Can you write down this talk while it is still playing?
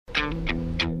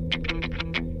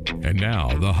And now,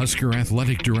 the Husker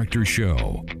Athletic Director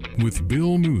Show with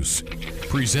Bill Moos,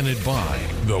 presented by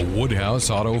the Woodhouse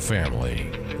Auto Family.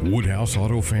 Woodhouse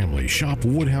Auto Family. Shop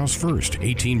Woodhouse first.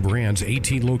 18 brands,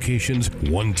 18 locations,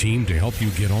 one team to help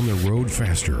you get on the road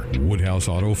faster. Woodhouse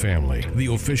Auto Family,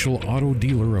 the official auto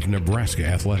dealer of Nebraska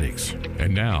Athletics.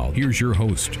 And now, here's your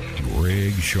host,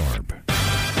 Greg Sharpe.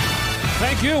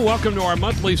 Thank you. Welcome to our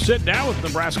monthly sit-down with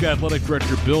Nebraska Athletic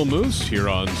Director Bill Moos here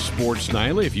on Sports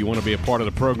Nightly. If you want to be a part of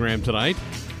the program tonight,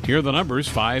 here are the numbers,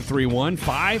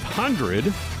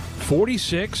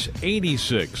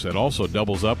 531-500-4686. That also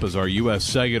doubles up as our U.S.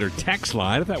 Cellular text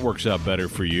line, if that works out better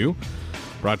for you.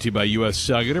 Brought to you by U.S.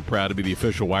 Cellular, proud to be the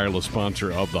official wireless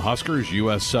sponsor of the Huskers.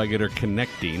 U.S. Cellular,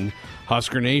 connecting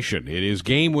Husker Nation. It is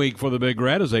game week for the Big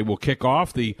Red as they will kick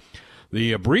off the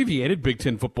abbreviated Big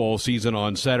Ten football season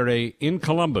on Saturday in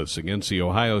Columbus against the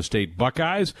Ohio State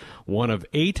Buckeyes. One of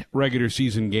 8 regular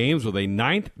season games with a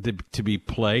 9th to be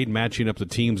played, matching up the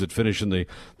teams that finish in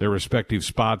their respective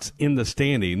spots in the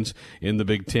standings in the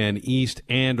Big Ten East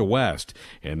and West.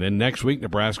 And then next week,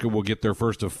 Nebraska will get their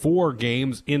first of 4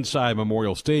 games inside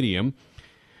Memorial Stadium.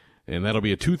 And that'll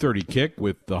be a 2:30 kick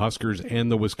with the Huskers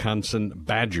and the Wisconsin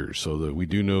Badgers. So that we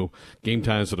do know game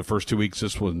times for the first 2 weeks.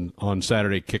 This one on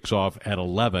Saturday kicks off at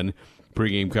 11.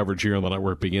 Pregame coverage here on the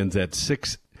network begins at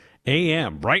 6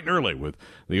 a.m., bright and early, with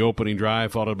the opening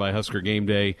drive followed by Husker Game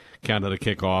Day, countdown to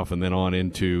kickoff, and then on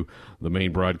into the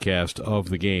main broadcast of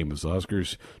the game. As the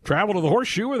Huskers travel to the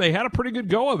Horseshoe, where they had a pretty good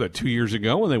go of it 2 years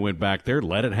ago when they went back there,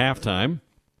 led at halftime.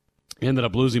 Ended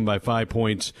up losing by 5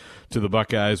 points to the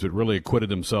Buckeyes, but really acquitted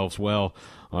themselves well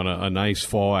on a nice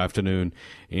fall afternoon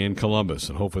in Columbus.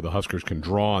 And hopefully the Huskers can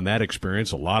draw on that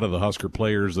experience. A lot of the Husker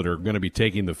players that are going to be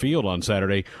taking the field on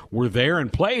Saturday were there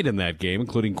and played in that game,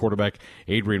 including quarterback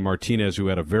Adrian Martinez, who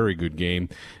had a very good game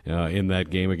in that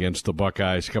game against the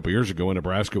Buckeyes a couple years ago when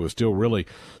Nebraska was still really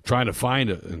trying to find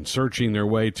and searching their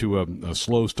way to a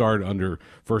slow start under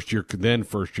first-year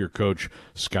coach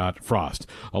Scott Frost.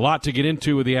 A lot to get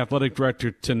into with the athletic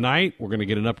director tonight. We're going to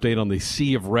get an update on the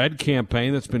Sea of Red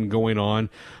campaign that's been going on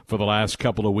for the last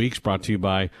couple of weeks, brought to you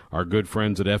by our good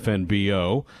friends at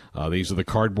FNBO. These are the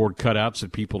cardboard cutouts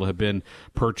that people have been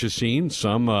purchasing.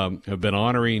 Some have been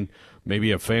honoring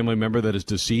maybe a family member that is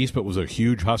deceased but was a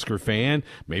huge Husker fan,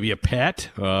 maybe a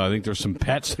pet. I think there's some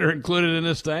pets that are included in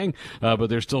this thing, but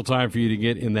there's still time for you to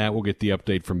get in that. We'll get the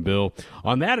update from Bill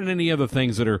on that and any other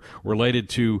things that are related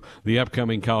to the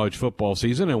upcoming college football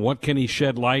season, and what can he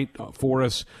shed light for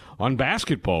us on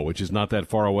basketball, which is not that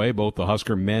far away. Both the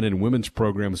Husker men and women's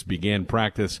programs began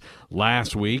practice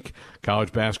last week.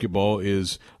 College basketball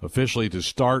is officially to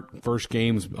start. First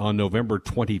games on November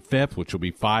 25th, which will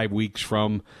be 5 weeks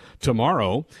from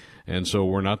tomorrow. And so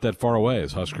we're not that far away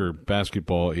as Husker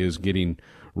basketball is getting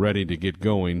ready to get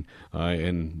going,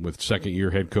 and with second-year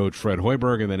head coach Fred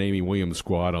Hoiberg and then Amy Williams'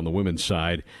 squad on the women's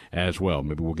side as well.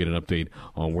 Maybe we'll get an update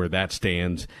on where that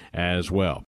stands as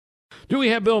well. Do we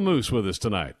have Bill Moos with us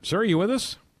tonight? Sir, are you with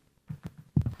us?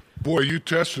 Boy, you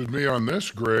tested me on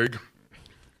this, Greg.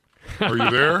 Are you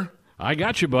there? I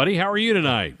got you, buddy. How are you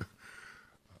tonight?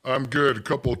 I'm good. A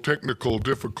couple of technical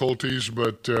difficulties,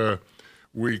 but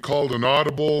we called an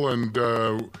audible, and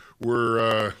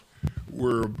we're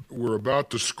about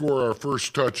to score our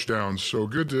first touchdown. So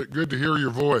good to hear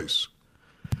your voice.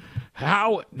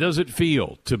 How does it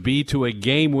feel to be to a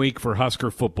game week for Husker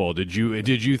football? Did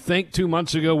you think 2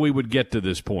 months ago we would get to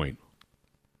this point?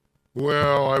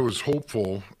 Well, I was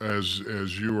hopeful, as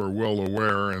you are well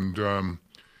aware, and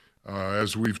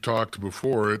as we've talked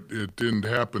before, it didn't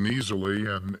happen easily,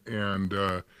 and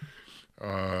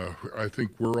I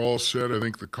think we're all set. I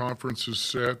think the conference is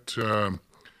set.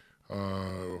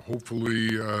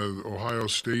 Hopefully, Ohio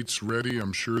State's ready.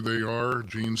 I'm sure they are.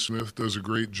 Gene Smith does a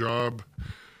great job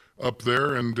up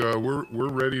there, and we're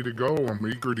ready to go. I'm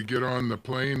eager to get on the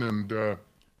plane and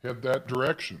head that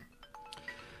direction.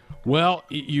 Well,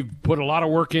 you've put a lot of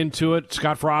work into it.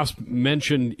 Scott Frost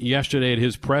mentioned yesterday at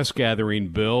his press gathering,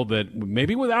 Bill, that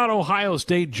maybe without Ohio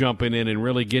State jumping in and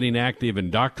really getting active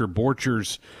and Dr.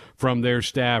 Borchers from their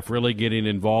staff really getting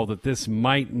involved, that this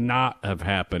might not have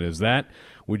happened.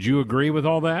 Would you agree with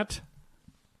all that?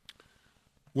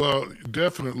 Well,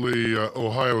 definitely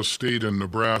Ohio State and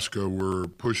Nebraska were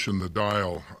pushing the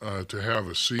dial to have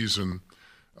a season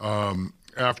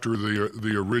after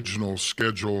the original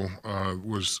schedule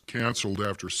was canceled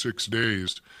after 6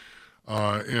 days.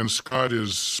 And Scott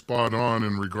is spot on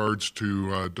in regards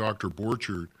to Dr.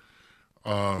 Borchert,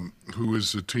 who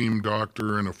is the team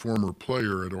doctor and a former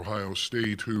player at Ohio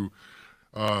State, who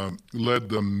led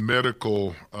the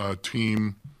medical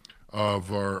team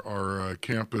of our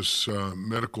campus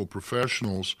medical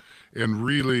professionals, and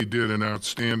really did an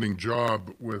outstanding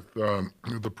job with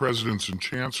the presidents and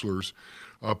chancellors,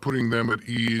 putting them at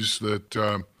ease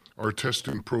that our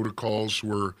testing protocols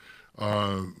were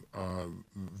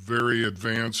very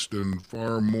advanced and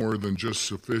far more than just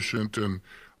sufficient, and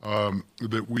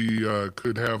that we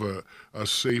could have a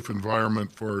safe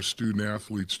environment for our student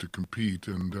athletes to compete.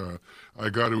 And I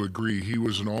got to agree, he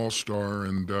was an all-star,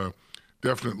 and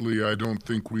definitely I don't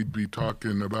think we'd be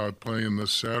talking about playing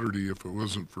this Saturday if it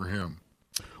wasn't for him.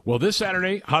 Well, this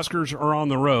Saturday, Huskers are on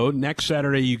the road. Next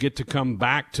Saturday, you get to come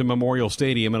back to Memorial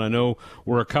Stadium, and I know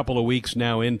we're a couple of weeks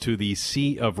now into the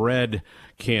Sea of Red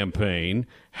campaign.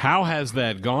 How has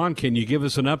that gone? Can you give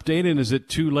us an update, and is it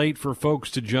too late for folks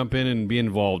to jump in and be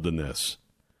involved in this?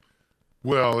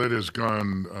 Well, it has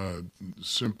gone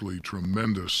simply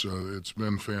tremendous. It's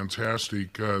been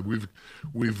fantastic.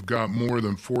 We've got more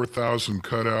than 4,000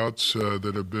 cutouts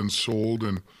that have been sold,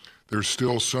 and there's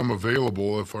still some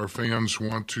available if our fans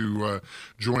want to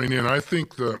join in. I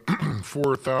think the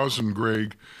 4,000,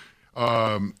 Greg,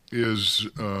 is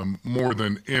more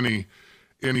than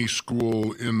any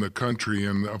school in the country,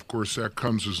 and of course that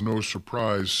comes as no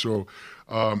surprise. So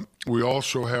we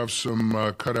also have some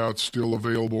cutouts still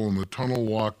available in the tunnel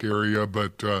walk area,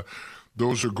 but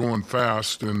those are going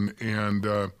fast,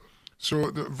 and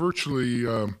so virtually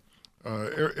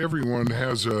everyone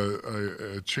has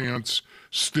a chance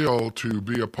still to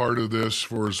be a part of this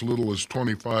for as little as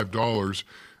 $25,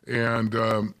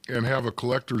 and have a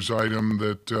collector's item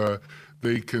that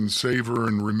they can savor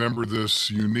and remember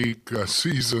this unique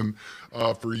season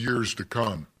for years to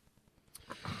come.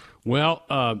 Well,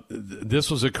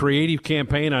 this was a creative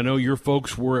campaign. I know your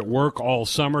folks were at work all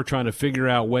summer trying to figure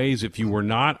out ways if you were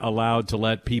not allowed to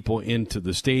let people into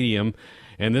the stadium.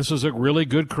 And this was a really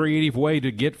good creative way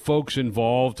to get folks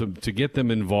involved, to get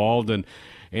them involved. And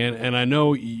I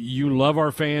know you love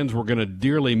our fans. We're going to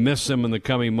dearly miss them in the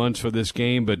coming months for this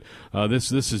game, but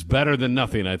this is better than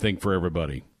nothing, I think, for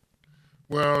everybody.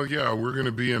 Well, yeah, we're going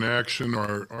to be in action.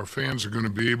 Our fans are going to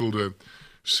be able to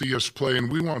see us play,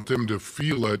 and we want them to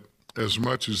feel it as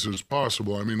much as is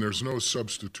possible. I mean, there's no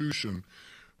substitution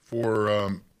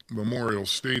for Memorial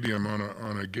Stadium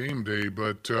on a game day,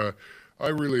 but I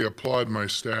really applaud my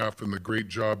staff and the great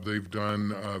job they've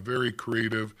done. Very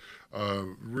creative,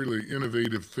 really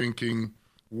innovative thinking,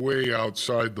 way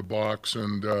outside the box,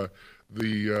 and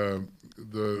the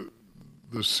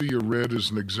Sea of Red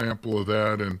is an example of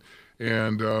that, and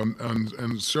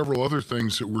several other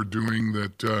things that we're doing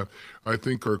that I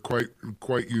think are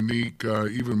quite unique,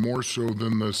 even more so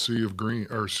than the Sea of Green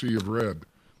or Sea of Red.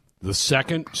 The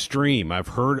second stream, I've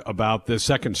heard about this.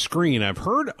 Second screen, I've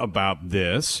heard about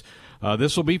this.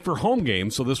 This will be for home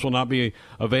games, so this will not be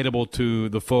available to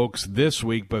the folks this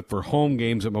week, but for home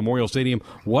games at Memorial Stadium.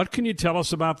 What can you tell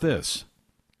us about this?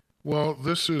 Well,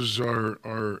 this is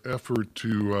our effort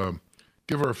to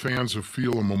give our fans a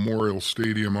feel of Memorial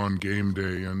Stadium on game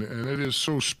day, and it is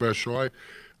so special.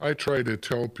 I try to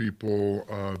tell people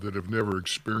that have never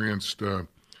experienced a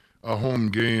home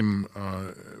game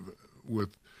at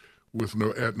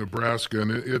Nebraska,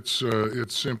 and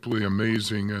it's simply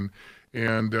amazing.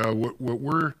 And what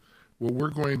we're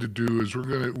going to do is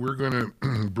we're going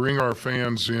to bring our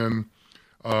fans in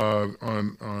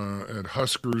at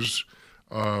Huskers.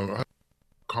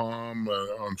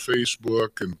 On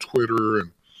Facebook and Twitter,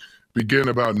 and begin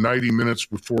about 90 minutes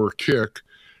before kick,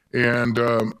 and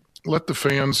let the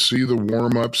fans see the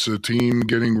warm-ups, the team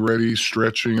getting ready,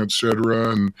 stretching,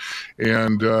 etc.,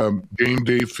 and game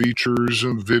day features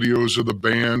and videos of the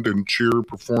band and cheer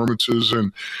performances,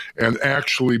 and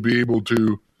actually be able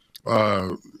to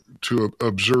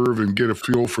observe and get a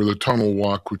feel for the tunnel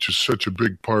walk, which is such a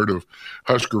big part of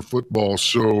Husker football.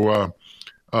 So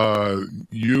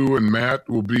you and Matt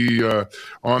will be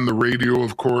on the radio,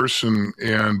 of course, and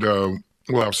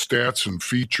we'll have stats and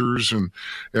features and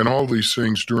all these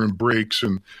things during breaks.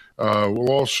 And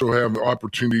we'll also have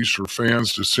opportunities for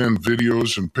fans to send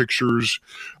videos and pictures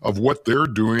of what they're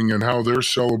doing and how they're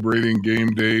celebrating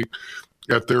game day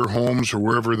at their homes or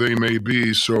wherever they may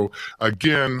be. So,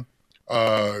 again,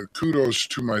 kudos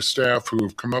to my staff who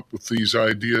have come up with these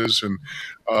ideas, and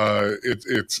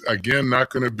it's again not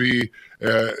going to be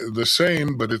the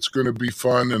same, but it's going to be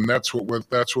fun, and that's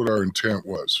what our intent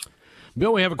was.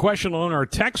 Bill, we have a question on our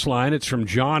text line. It's from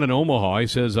John in Omaha. He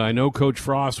says, I know Coach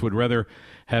Frost would rather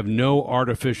have no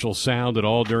artificial sound at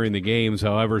all during the games.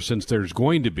 However, since there's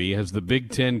going to be, has the Big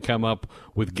Ten come up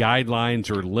with guidelines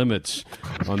or limits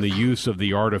on the use of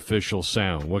the artificial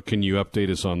sound? What can you update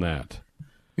us on that?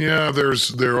 Yeah,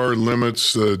 there are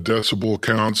limits, decibel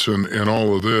counts, and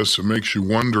all of this. It makes you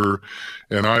wonder,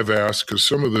 and I've asked because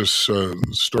some of this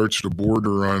starts to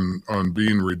border on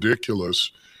being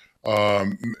ridiculous. I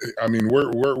mean,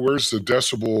 where's the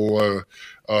decibel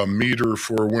meter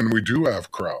for when we do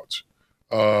have crowds?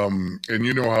 And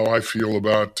you know how I feel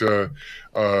about the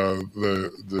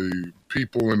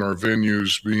people in our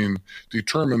venues being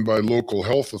determined by local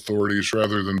health authorities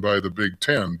rather than by the Big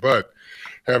Ten. But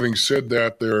having said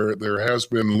that, there has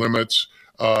been limits.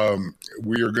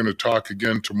 We are going to talk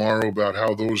again tomorrow about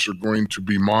how those are going to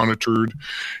be monitored,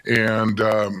 and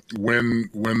when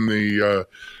the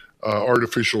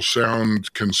artificial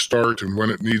sound can start and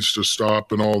when it needs to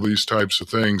stop and all these types of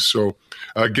things. So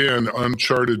again,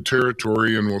 uncharted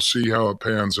territory, and we'll see how it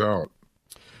pans out.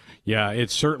 Yeah,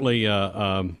 it's certainly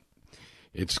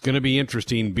it's going to be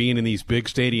interesting being in these big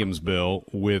stadiums, Bill,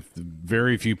 with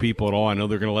very few people at all. I know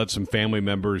they're going to let some family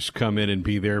members come in and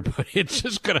be there, but it's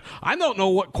just going to – I don't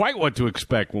know quite what to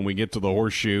expect when we get to the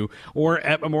Horseshoe or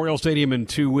at Memorial Stadium in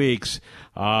 2 weeks.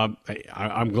 I'm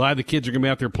glad the kids are going to be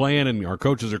out there playing and our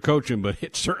coaches are coaching, but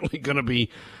it's certainly going to be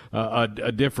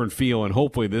a different feel, and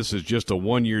hopefully this is just a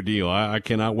one-year deal. I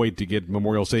cannot wait to get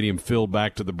Memorial Stadium filled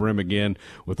back to the brim again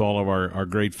with all of our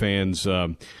great fans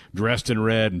dressed in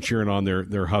red and cheering on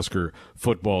their Husker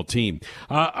football team.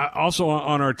 Also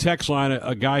on our text line,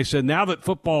 a guy said, now that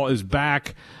football is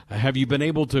back, have you been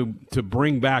able to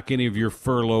bring back any of your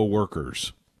furlough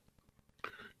workers?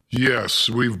 Yes,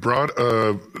 we've brought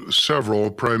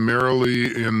several, primarily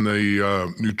in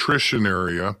the nutrition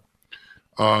area,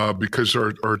 because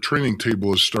our training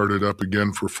table has started up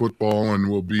again for football and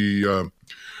will be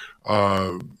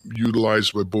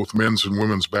utilized by both men's and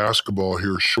women's basketball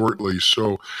here shortly.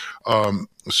 So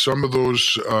some of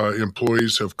those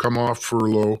employees have come off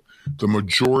furlough, the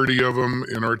majority of them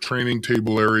in our training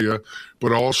table area,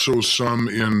 but also some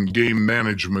in game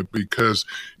management, because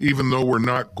even though we're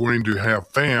not going to have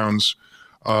fans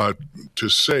to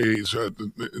say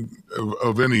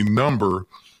of any number,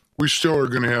 we still are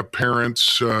going to have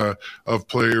parents of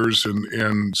players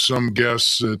and some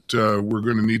guests that we're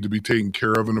going to need to be taken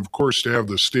care of. And, of course, to have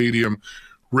the stadium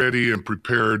ready and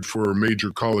prepared for a major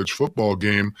college football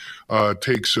game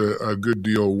takes a good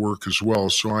deal of work as well.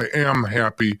 So I am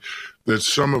happy that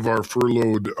some of our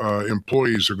furloughed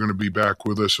employees are going to be back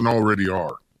with us and already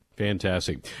are.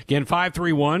 Fantastic. Again,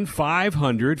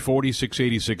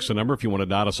 531-500-4686, the number if you want to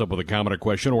dot us up with a comment or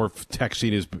question, or if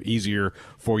texting is easier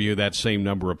for you, that same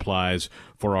number applies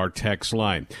for our text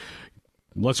line.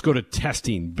 Let's go to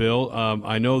testing, Bill.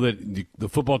 I know that the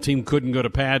football team couldn't go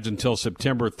to pads until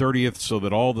September 30th so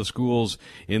that all the schools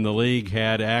in the league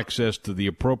had access to the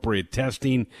appropriate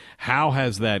testing. How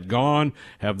has that gone?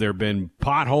 Have there been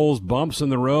potholes, bumps in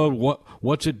the road?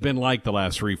 What's it been like the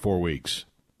last 3-4 weeks?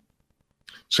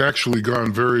 It's actually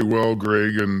gone very well,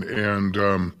 Greg, and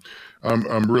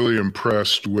I'm really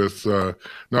impressed with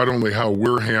not only how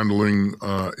we're handling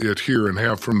it here and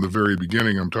have from the very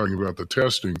beginning. I'm talking about the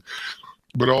testing,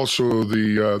 but also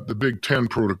the Big Ten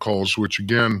protocols, which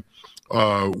again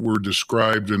were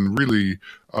described and really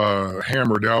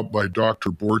hammered out by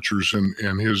Dr. Borchers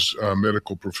and his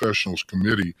medical professionals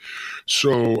committee.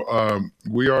 So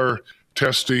we are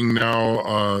testing now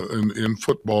in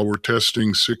football. We're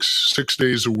testing six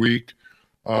days a week,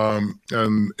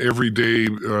 and every day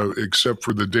except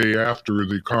for the day after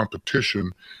the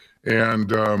competition.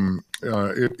 And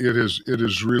it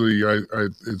is really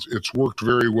it's worked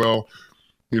very well.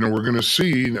 You know, we're going to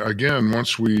see again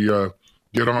once we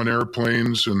get on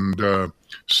airplanes and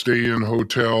stay in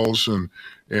hotels and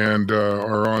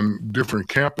are on different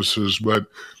campuses, but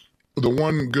the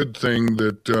one good thing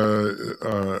that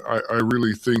I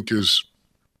really think is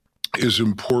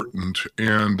important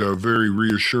and very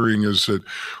reassuring is that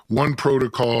one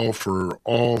protocol for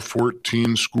all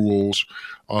 14 schools.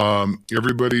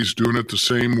 Everybody's doing it the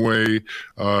same way.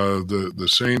 The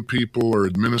same people are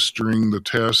administering the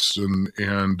tests, and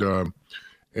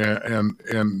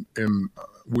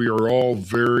we are all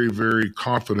very, very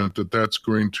confident that that's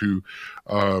going to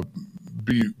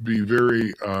be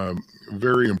very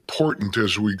very important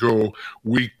as we go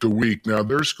week to week. Now,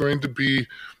 there's going to be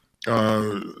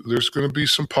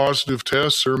some positive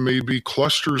tests. There may be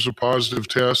clusters of positive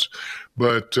tests,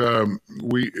 but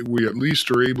we at least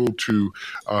are able to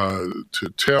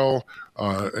tell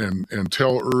and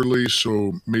tell early.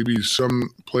 So maybe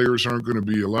some players aren't going to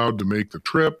be allowed to make the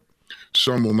trip.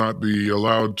 Some will not be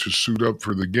allowed to suit up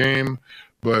for the game.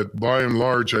 But by and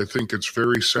large, I think it's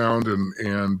very sound,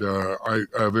 and I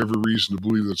have every reason to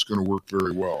believe that it's going to work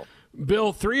very well.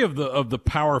 Bill, three of the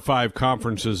Power Five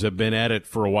conferences have been at it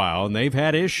for a while, and they've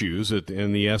had issues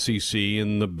in the SEC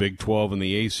and the Big 12 and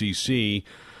the ACC.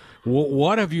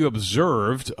 What have you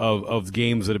observed of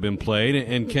games that have been played,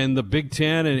 and can the Big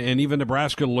Ten and even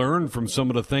Nebraska learn from some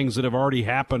of the things that have already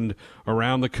happened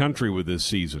around the country with this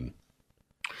season?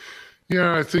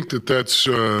 Yeah, I think that's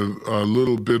a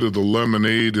little bit of the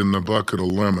lemonade in the bucket of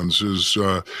lemons.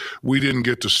 We didn't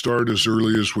get to start as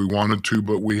early as we wanted to,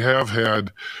 but we have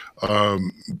had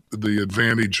the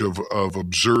advantage of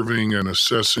observing and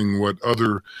assessing what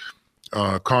other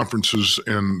conferences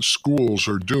and schools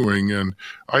are doing. And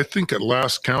I think at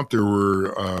last count there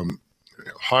were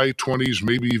high 20s,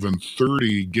 maybe even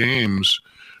 30 games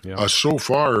so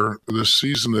far this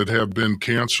season that have been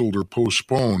canceled or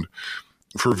postponed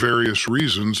for various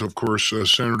reasons, of course,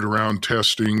 centered around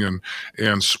testing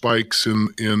and spikes in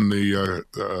the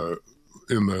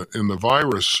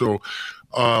virus. So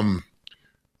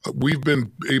we've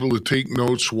been able to take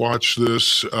notes, watch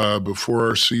this before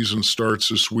our season starts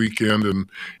this weekend,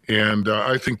 and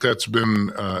I think that's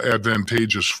been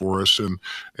advantageous for us. And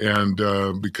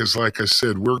because, like I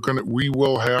said, we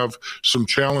will have some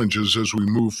challenges as we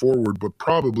move forward, but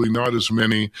probably not as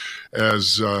many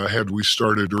as had we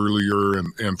started earlier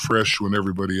and fresh when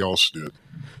everybody else did.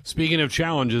 Speaking of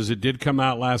challenges, it did come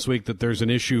out last week that there's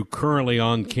an issue currently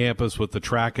on campus with the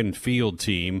track and field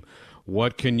team.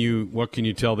 What can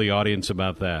you tell the audience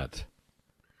about that?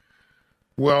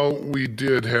 Well, we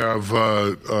did have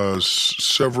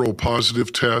several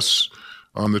positive tests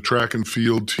on the track and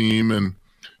field team, and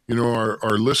our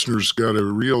listeners got to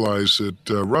realize that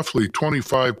roughly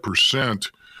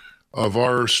 25% of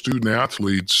our student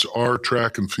athletes are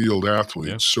track and field athletes.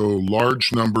 Yeah. So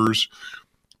large numbers,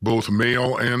 both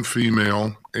male and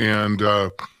female, and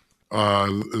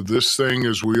this thing,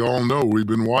 as we all know, we've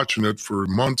been watching it for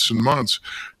months and months,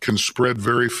 can spread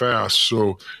very fast.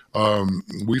 So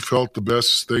we felt the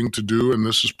best thing to do, and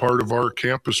this is part of our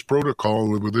campus protocol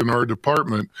within our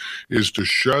department, is to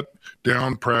shut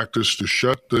down practice, to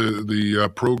shut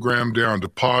the program down, to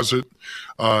pause it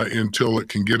until it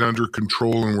can get under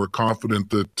control, and we're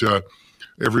confident that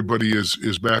everybody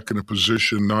is back in a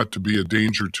position not to be a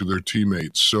danger to their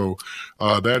teammates. So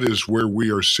that is where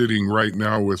we are sitting right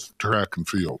now with track and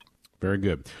field. Very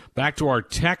good. Back to our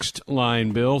text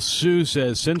line, Bill. Sue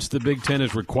says, since the Big Ten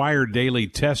has required daily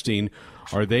testing,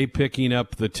 are they picking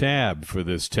up the tab for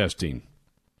this testing?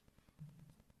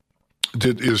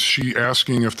 Is she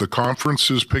asking if the conference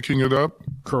is picking it up?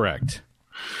 Correct.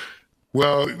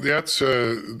 Well, that's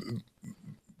a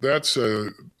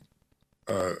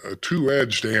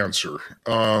two-edged answer.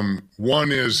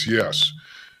 One is yes,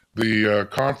 the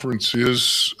conference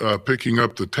is picking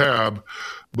up the tab,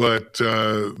 but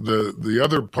the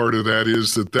other part of that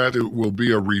is that it will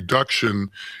be a reduction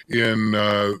in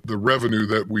the revenue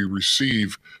that we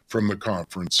receive from the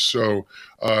conference. So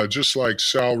just like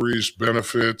salaries,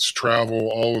 benefits, travel,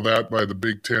 all of that by the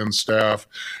Big Ten staff,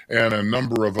 and a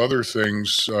number of other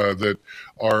things that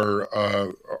are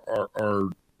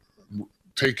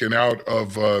taken out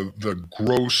of the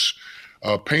gross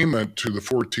payment to the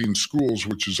 14 schools,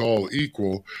 which is all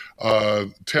equal.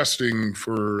 Testing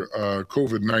for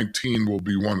COVID-19 will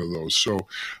be one of those. So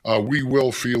we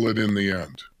will feel it in the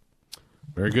end.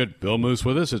 Very good. Bill Moos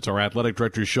with us. It's our athletic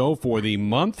director show for the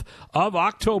month of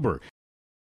October.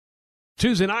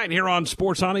 Tuesday night here on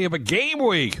Sports Honey of a game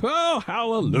week. Oh,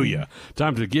 hallelujah.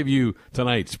 Time to give you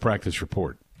tonight's practice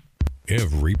report.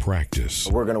 Every practice.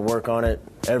 We're going to work on it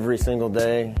every single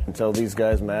day until these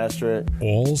guys master it.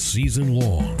 All season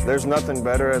long. There's nothing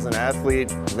better as an athlete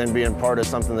than being part of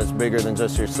something that's bigger than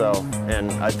just yourself.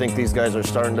 And I think these guys are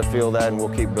starting to feel that, and we'll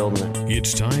keep building it.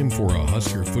 It's time for a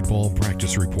Husker football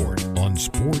practice report on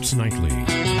Sports Nightly.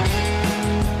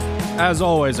 As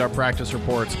always, our practice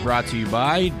report's brought to you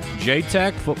by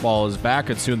J-Tech. Football is back,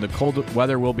 and soon the cold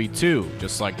weather will be too,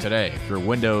 just like today. If your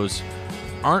windows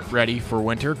aren't ready for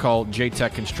winter, call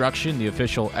J-Tech Construction, the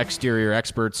official exterior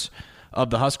experts of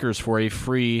the Huskers, for a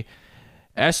free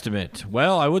estimate.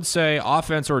 Well, I would say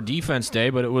offense or defense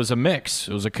day, but it was a mix.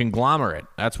 It was a conglomerate.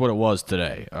 That's what it was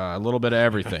today. A little bit of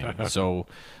everything. So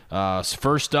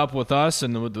first up with us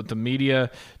and with the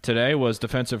media today was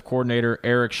defensive coordinator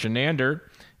Erik Chinander.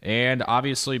 And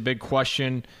obviously, big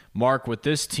question mark with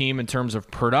this team in terms of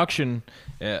production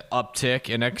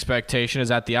uptick and expectation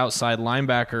is at the outside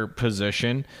linebacker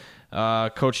position.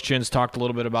 Coach Chin's talked a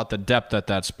little bit about the depth at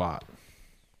that spot.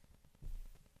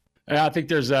 I think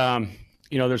there's a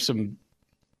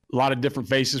lot of different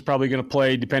faces probably going to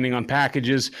play depending on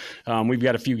packages. We've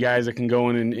got a few guys that can go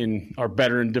in and are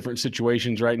better in different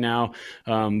situations right now.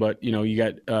 But you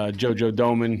got JoJo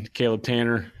Doman, Caleb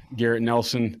Tanner, Garrett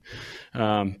Nelson,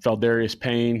 Feldarius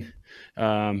Payne.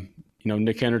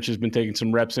 Nick Henrich has been taking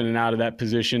some reps in and out of that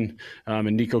position,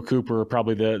 and Nico Cooper are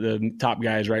probably the top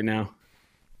guys right now.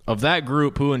 Of that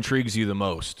group, who intrigues you the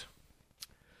most?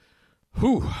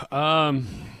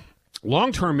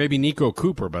 Long-term, maybe Nico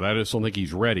Cooper, but I just don't think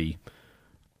he's ready.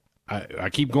 I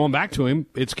keep going back to him.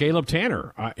 It's Caleb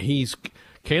Tanner.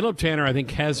 Caleb Tanner, I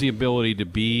think, has the ability to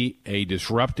be a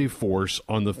disruptive force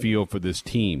on the field for this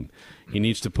team. He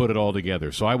needs to put it all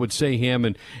together. So I would say him,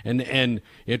 and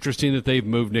interesting that they've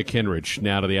moved Nick Henrich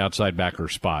now to the outside backer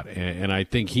spot. And I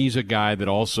think he's a guy that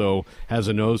also has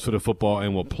a nose for the football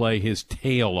and will play his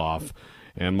tail off.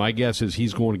 And my guess is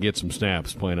he's going to get some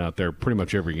snaps playing out there pretty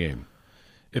much every game.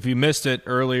 If you missed it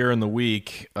earlier in the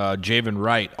week, Javen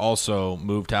Wright also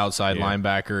moved to outside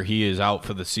linebacker. He is out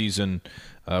for the season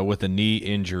with a knee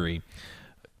injury.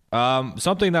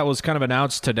 Something that was kind of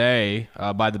announced today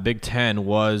by the Big Ten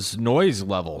was noise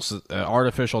levels,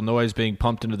 artificial noise being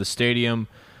pumped into the stadium.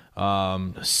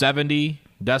 70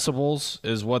 decibels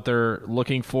is what they're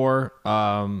looking for.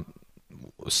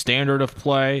 Standard of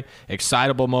play,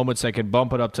 excitable moments, they can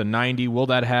bump it up to 90. Will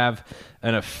that have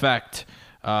an effect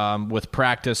with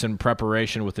practice and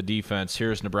preparation with the defense?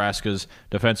 Here's Nebraska's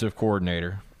defensive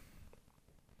coordinator.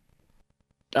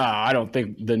 I don't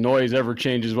think the noise ever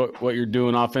changes what you're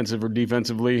doing offensive or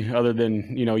defensively, other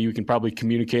than, you can probably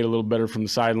communicate a little better from the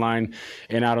sideline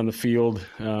and out on the field.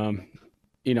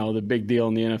 The big deal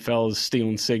in the NFL is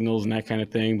stealing signals and that kind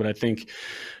of thing. But I think,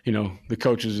 the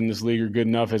coaches in this league are good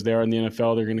enough as they are in the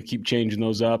NFL. They're going to keep changing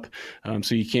those up.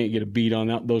 So you can't get a beat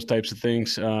on those types of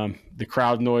things. The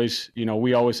crowd noise,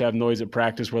 we always have noise at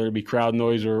practice, whether it be crowd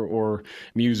noise or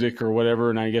music or whatever.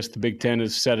 And I guess the Big Ten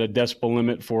has set a decibel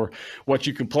limit for what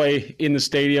you can play in the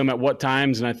stadium at what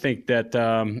times. And I think that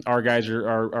our guys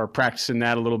are practicing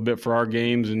that a little bit for our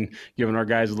games and giving our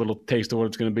guys a little taste of what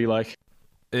it's going to be like.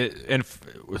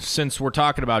 Since we're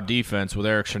talking about defense with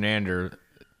Erik Chinander,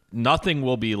 nothing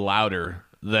will be louder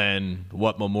than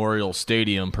what Memorial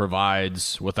Stadium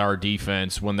provides with our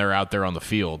defense when they're out there on the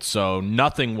field. So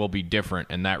nothing will be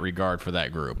different in that regard for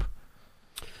that group.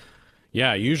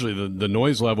 Yeah, usually the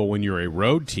noise level when you're a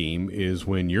road team is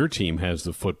when your team has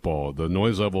the football. The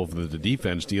noise level of the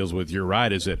defense deals with your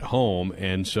ride is at home,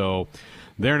 and so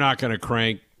they're not going to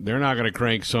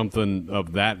crank something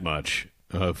of that much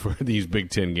for these Big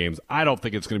Ten games. I don't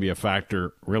think it's going to be a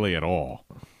factor really at all.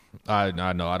 I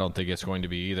don't think it's going to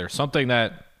be either. Something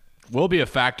that will be a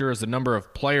factor is the number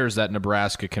of players that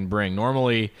Nebraska can bring.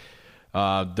 Normally,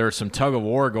 there's some tug of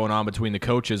war going on between the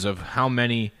coaches of how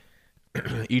many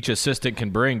each assistant can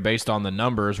bring based on the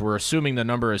numbers. We're assuming the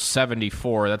number is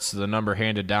 74. That's the number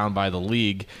handed down by the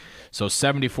league. So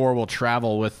 74 will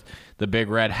travel with the Big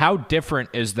Red. How different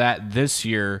is that this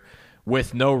year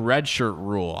with no redshirt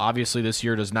rule? Obviously, this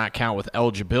year does not count with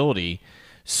eligibility.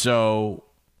 So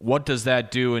what does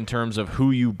that do in terms of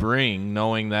who you bring,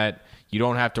 knowing that you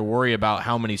don't have to worry about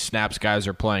how many snaps guys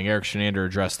are playing? Erik Chinander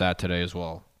addressed that today as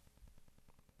well.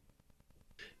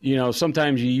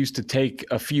 Sometimes you used to take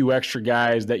a few extra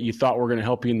guys that you thought were going to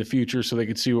help you in the future so they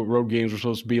could see what road games were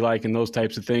supposed to be like and those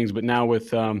types of things. But now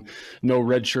with no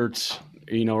red shirts,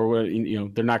 they're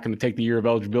not going to take the year of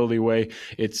eligibility away.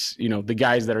 It's, the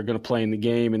guys that are going to play in the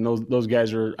game, and those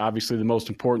guys are obviously the most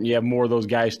important. You have more of those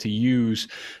guys to use,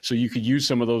 so you could use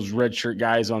some of those redshirt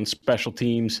guys on special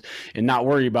teams and not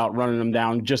worry about running them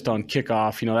down just on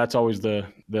kickoff. That's always the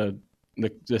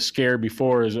scare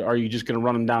before is, are you just going to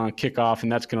run them down on kickoff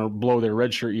and that's going to blow their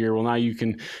redshirt year? Well, now you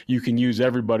can use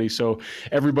everybody. So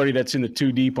everybody that's in the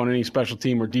two deep on any special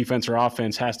team or defense or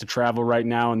offense has to travel right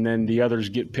now, and then the others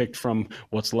get picked from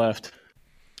what's left.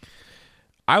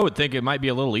 I would think it might be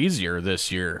a little easier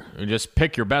this year. Just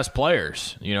pick your best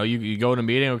players. You go in a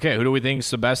meeting, okay, who do we think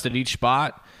is the best at each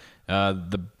spot?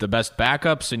 The best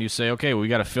backups, and you say, okay, we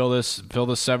got to fill this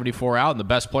 74 out, and the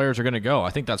best players are going to go. I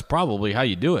think that's probably how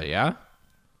you do it, yeah?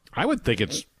 I would think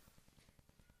it's,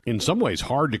 in some ways,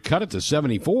 hard to cut it to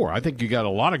 74. I think you got a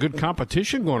lot of good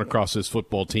competition going across this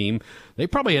football team. They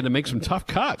probably had to make some tough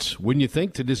cuts, wouldn't you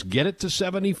think, to just get it to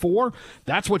 74?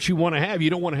 That's what you want to have. You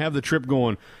don't want to have the trip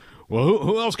going, well,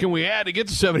 who else can we add to get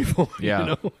to 74?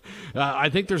 Yeah. I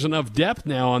think there's enough depth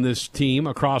now on this team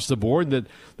across the board that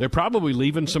they're probably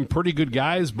leaving some pretty good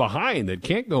guys behind that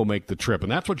can't go make the trip,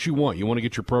 and that's what you want. You want to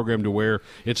get your program to where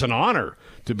it's an honor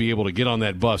to be able to get on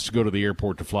that bus to go to the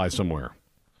airport to fly somewhere.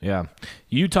 Yeah.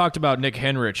 You talked about Nick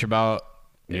Henrich, about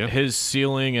his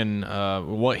ceiling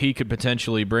and what he could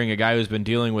potentially bring, a guy who's been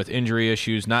dealing with injury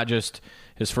issues, not just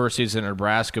his first season in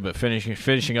Nebraska, but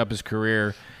finishing up his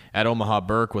career at Omaha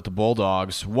Burke with the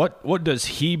Bulldogs. What does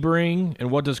he bring,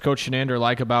 and what does Coach Chinander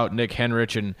like about Nick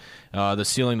Henrich and the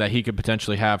ceiling that he could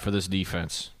potentially have for this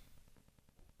defense?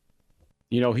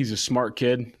 He's a smart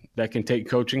kid that can take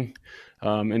coaching,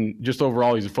 and just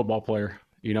overall, he's a football player.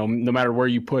 No matter where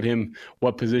you put him,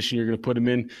 what position you're going to put him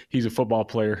in, he's a football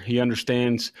player. He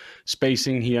understands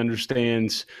spacing. He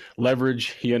understands leverage.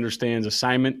 He understands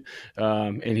assignment.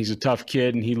 And he's a tough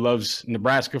kid, and he loves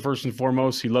Nebraska first and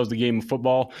foremost. He loves the game of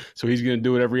football. So he's going to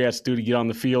do whatever he has to do to get on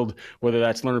the field, whether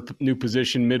that's learn a new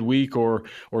position midweek or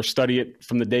study it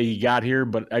from the day he got here.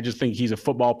 But I just think he's a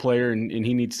football player, and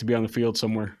he needs to be on the field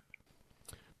somewhere.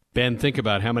 Ben, think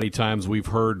about how many times we've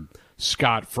heard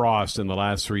Scott Frost in the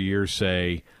last 3 years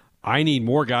say, I need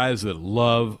more guys that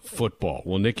love football.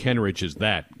 Well, Nick Henrich is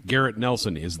that. Garrett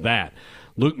Nelson is that.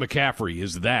 Luke McCaffrey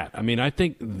is that. I mean, I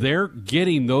think they're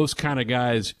getting those kind of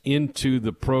guys into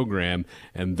the program,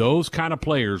 and those kind of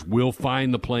players will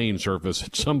find the playing surface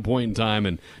at some point in time,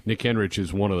 and Nick Henrich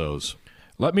is one of those.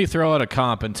 Let me throw out a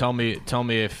comp and tell me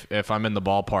if I'm in the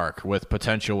ballpark with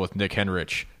potential with Nick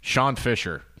Henrich. Sean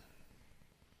Fisher.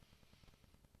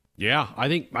 Yeah, I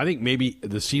think maybe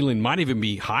the ceiling might even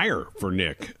be higher for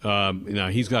Nick. Now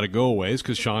he's got to go a ways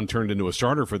because Sean turned into a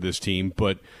starter for this team,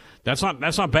 but that's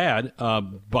not bad.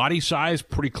 Body size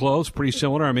pretty close, pretty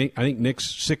similar. I mean, I think Nick's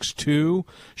 6'2".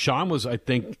 Sean was, I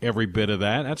think, every bit of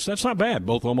that. That's not bad.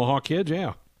 Both Omaha kids,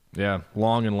 yeah. Yeah,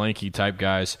 long and lanky type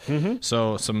guys. Mm-hmm.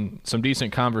 So some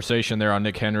decent conversation there on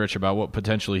Nick Henrich about what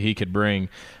potentially he could bring.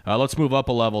 Let's move up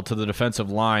a level to the defensive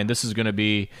line. This is going to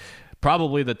be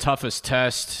probably the toughest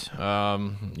test,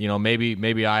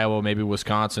 maybe Iowa, maybe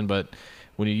Wisconsin, but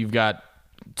when you've got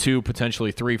 2,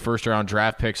 potentially 3 first-round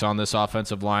draft picks on this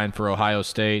offensive line for Ohio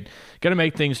State, going to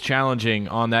make things challenging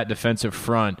on that defensive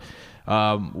front.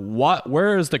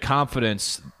 Where is the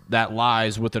confidence that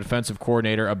lies with the defensive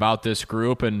coordinator about this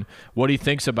group, and what he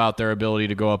thinks about their ability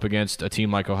to go up against a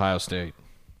team like Ohio State?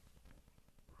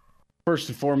 First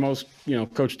and foremost,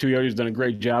 Coach Tuiotti's done a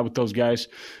great job with those guys,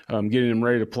 getting them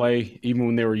ready to play, even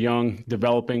when they were young,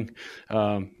 developing.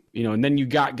 And then you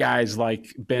got guys like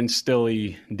Ben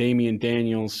Stilley, Damian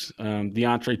Daniels,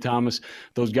 DeAndre Thomas.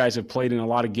 Those guys have played in a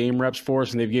lot of game reps for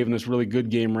us, and they've given us really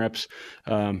good game reps.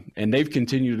 And they've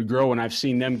continued to grow, and I've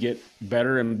seen them get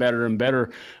better and better and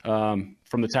better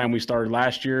from the time we started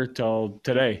last year till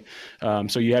today.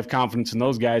 So you have confidence in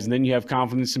those guys, and then you have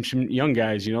confidence in some young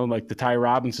guys, like the Ty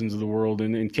Robinsons of the world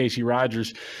and Casey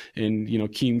Rogers and,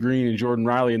 Keem Green and Jordan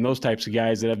Riley and those types of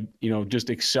guys that have, just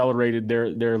accelerated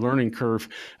their learning curve.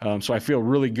 So I feel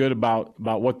really good about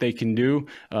what they can do.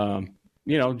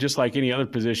 Just like any other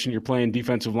position, you're playing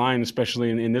defensive line, especially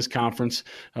in this conference.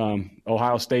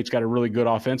 Ohio State's got a really good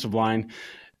offensive line.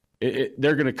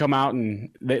 They're going to come out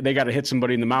and they got to hit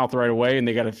somebody in the mouth right away, and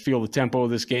they got to feel the tempo of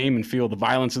this game and feel the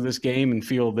violence of this game and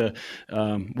feel the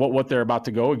what they're about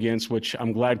to go against, which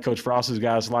I'm glad Coach Frost has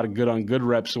got us a lot of good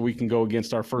reps so we can go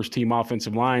against our first team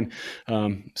offensive line.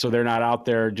 So they're not out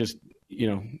there just,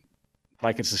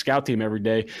 like it's the scout team every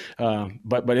day.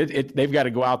 But they've got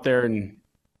to go out there and,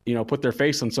 put their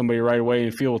face on somebody right away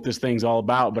and feel what this thing's all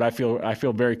about. But I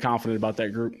feel very confident about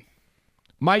that group.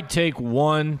 Might take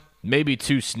 1, maybe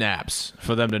 2 snaps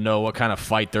for them to know what kind of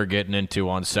fight they're getting into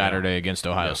on Saturday against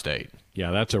Ohio State.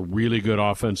 Yeah, that's a really good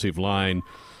offensive line.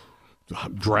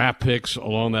 Draft picks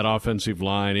along that offensive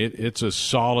line. It's a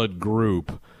solid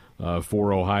group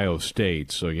for Ohio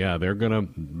State. So, yeah,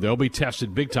 they'll be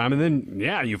tested big time. And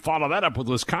then, you follow that up with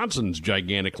Wisconsin's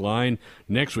gigantic line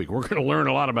next week. We're going to learn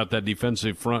a lot about that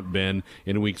defensive front, Ben,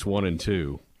 in weeks 1 and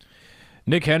 2.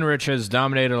 Nick Henrich has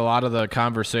dominated a lot of the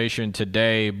conversation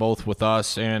today, both with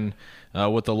us and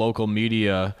with the local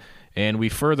media, and we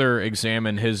further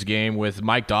examine his game with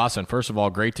Mike Dawson. First of all,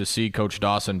 great to see Coach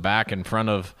Dawson back in front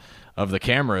of the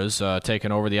cameras,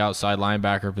 taking over the outside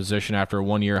linebacker position after a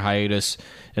 1-year hiatus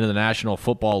into the National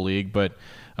Football League. But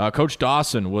Coach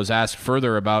Dawson was asked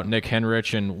further about Nick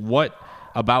Henrich and what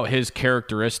about his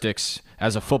characteristics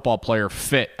as a football player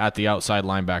fit at the outside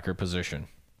linebacker position.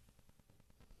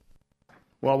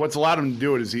 Well, what's allowed him to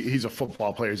do it is he's a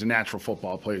football player. He's a natural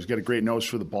football player. He's got a great nose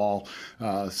for the ball.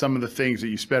 Some of the things that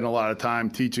you spend a lot of time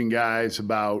teaching guys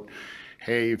about,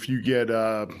 hey, if you get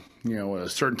a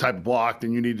certain type of block,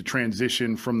 then you need to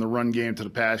transition from the run game to the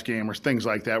pass game or things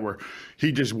like that, where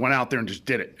he just went out there and just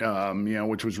did it,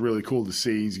 which was really cool to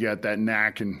see. He's got that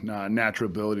knack and natural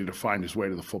ability to find his way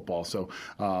to the football. So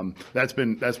that's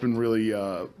been really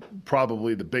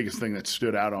probably the biggest thing that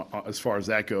stood out as far as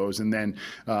that goes. And then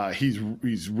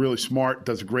he's really smart,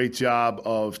 does a great job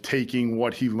of taking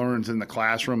what he learns in the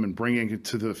classroom and bringing it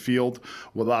to the field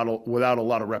without a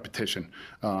lot of repetition,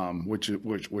 which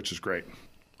is great.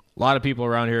 A lot of people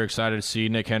around here excited to see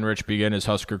Nick Henrich begin his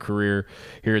Husker career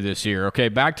here this year. Okay,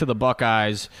 back to the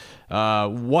Buckeyes.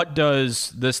 What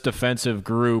does this defensive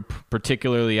group,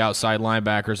 particularly outside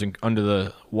linebackers and under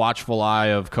the watchful eye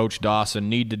of Coach Dawson,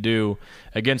 need to do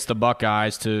against the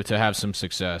Buckeyes to have some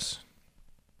success?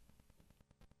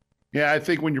 Yeah, I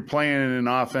think when you're playing in an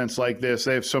offense like this,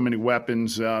 they have so many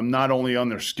weapons, not only on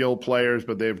their skill players,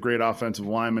 but they have great offensive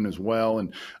linemen as well,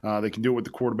 and they can do it with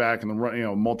the quarterback and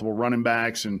the multiple running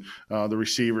backs and the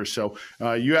receivers. So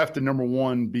you have to, number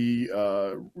one, be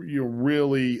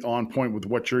really on point with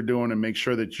what you're doing and make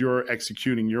sure that you're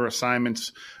executing your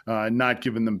assignments, not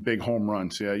giving them big home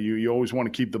runs. Yeah, you always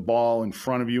want to keep the ball in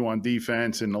front of you on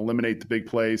defense and eliminate the big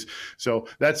plays. So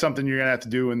that's something you're going to have to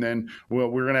do, and then we're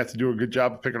going to have to do a good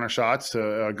job of picking our shots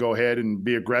to go ahead and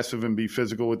be aggressive and be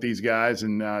physical with these guys,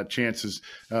 and when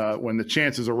the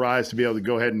chances arise to be able to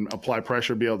go ahead and apply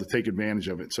pressure, be able to take advantage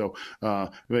of it. So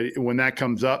but when that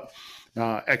comes up,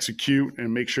 execute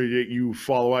and make sure that you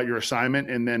follow out your assignment.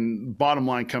 And then bottom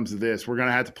line comes to this: we're going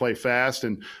to have to play fast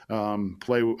and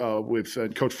play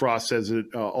with Coach Frost says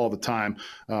it all the time,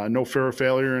 no fear of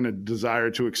failure and a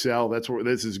desire to excel. That's where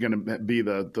this is going to be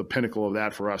the pinnacle of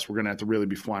that for us. We're going to have to really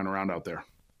be flying around out there.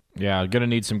 Yeah, going to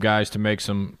need some guys to make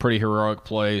some pretty heroic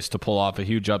plays to pull off a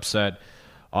huge upset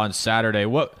on Saturday.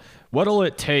 What'll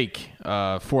it take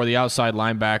for the outside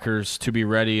linebackers to be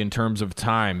ready in terms of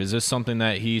time? Is this something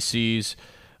that he sees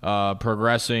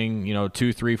progressing,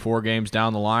 2, 3, 4 games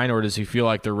down the line, or does he feel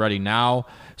like they're ready now,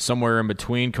 somewhere in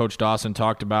between? Coach Dawson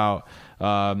talked about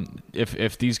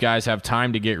if these guys have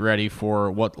time to get ready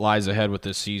for what lies ahead with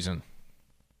this season.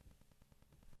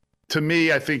 To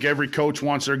me, I think every coach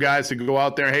wants their guys to go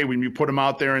out there. Hey, when you put them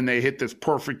out there and they hit this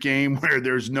perfect game where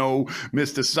there's no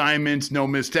missed assignments, no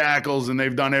missed tackles, and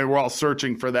they've done it. We're all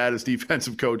searching for that as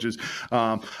defensive coaches.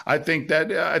 I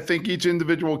think each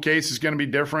individual case is going to be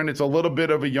different. It's a little bit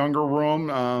of a younger room.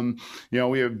 We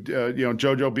have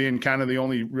JoJo being kind of the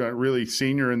only really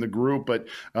senior in the group, but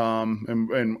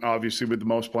and obviously with the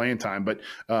most playing time. But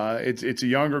it's a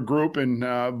younger group, and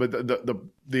but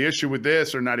the issue with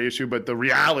this, or not issue, but the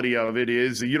reality of it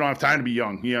is that you don't have time to be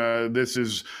young. This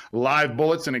is live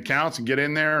bullets and it counts, and get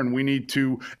in there, and we need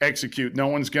to execute. No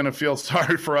one's going to feel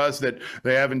sorry for us that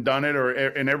they haven't done it,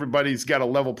 and everybody's got a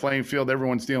level playing field.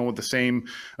 Everyone's dealing with the same,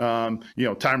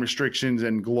 time restrictions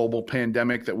and global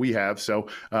pandemic that we have. So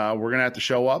we're going to have to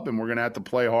show up, and we're going to have to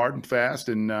play hard and fast,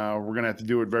 and we're going to have to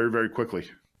do it very, very quickly.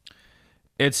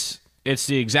 It's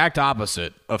the exact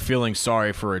opposite of feeling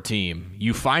sorry for a team.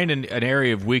 You find an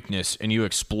area of weakness and you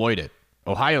exploit it.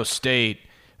 Ohio State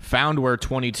found where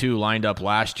 22 lined up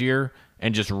last year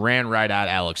and just ran right at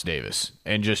Alex Davis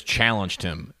and just challenged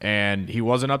him. And he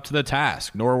wasn't up to the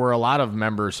task, nor were a lot of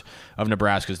members of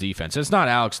Nebraska's defense. It's not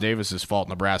Alex Davis's fault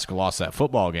Nebraska lost that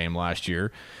football game last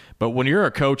year. But when you're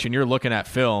a coach and you're looking at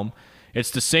film,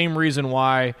 it's the same reason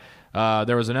why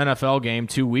there was an NFL game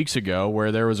 2 weeks ago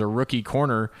where there was a rookie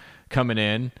corner coming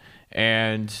in,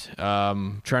 and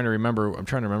I'm trying to remember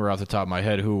off the top of my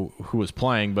head who was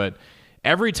playing, but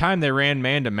every time they ran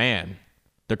man-to-man,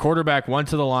 the quarterback went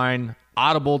to the line,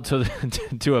 audible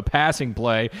to a passing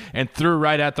play, and threw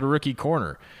right at the rookie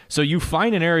corner. So you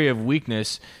find an area of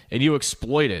weakness, and you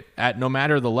exploit it at no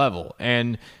matter the level.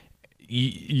 And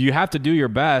you have to do your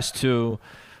best to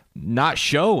not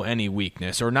show any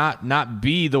weakness or not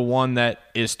be the one that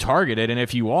is targeted. And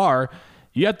if you are,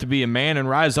 you have to be a man and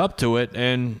rise up to it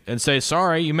and say,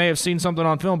 sorry, you may have seen something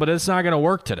on film, but it's not going to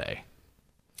work today.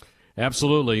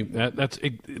 Absolutely.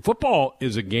 Football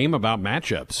is a game about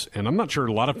matchups, and I'm not sure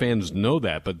a lot of fans know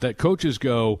that, but that coaches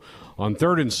go on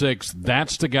 3rd and 6,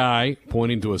 that's the guy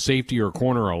pointing to a safety or a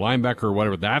corner or a linebacker or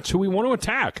whatever. That's who we want to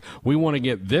attack. We want to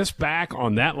get this back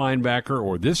on that linebacker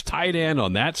or this tight end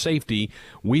on that safety.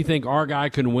 We think our guy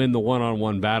can win the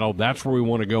one-on-one battle. That's where we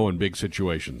want to go in big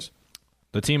situations.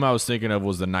 The team I was thinking of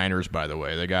was the Niners, by the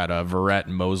way. They got Verrett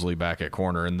and Mosley back at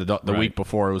corner, and the Right. week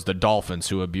before it was the Dolphins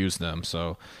who abused them.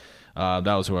 So that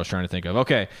was who I was trying to think of.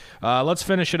 Okay, let's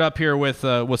finish it up here with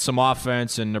some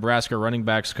offense and Nebraska running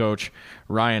backs coach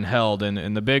Ryan Held.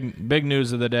 And the big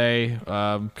news of the day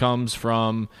comes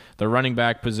from the running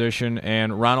back position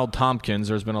and Ronald Tompkins.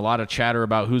 There's been a lot of chatter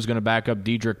about who's going to back up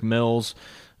Dedrick Mills.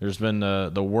 There's been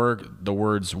the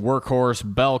words workhorse,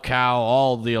 bell cow,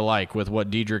 all the alike with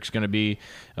what Dedrick's going to be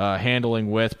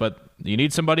handling with. But you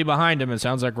need somebody behind him. It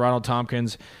sounds like Ronald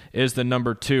Tompkins is the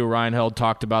number 2. Ryan Held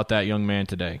talked about that young man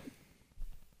today.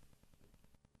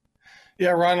 Yeah,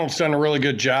 Ronald's done a really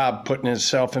good job putting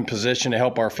himself in position to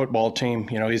help our football team.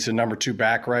 He's the number 2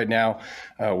 back right now.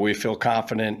 We feel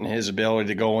confident in his ability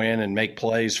to go in and make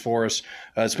plays for us.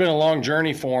 It's been a long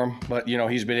journey for him, but,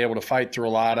 he's been able to fight through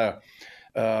a lot of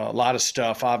a lot of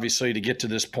stuff, obviously, to get to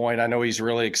this point. I know he's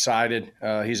really excited.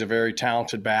 He's a very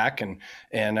talented back, and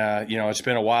it's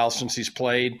been a while since he's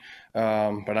played,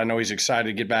 but I know he's excited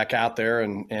to get back out there.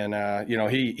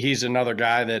 And he's another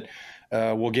guy that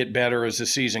will get better as the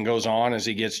season goes on, as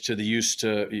he gets used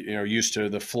to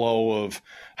the flow of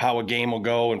how a game will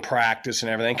go and practice and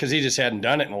everything, because he just hadn't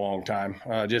done it in a long time,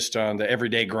 just on the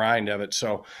everyday grind of it.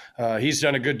 So he's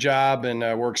done a good job, and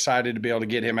we're excited to be able to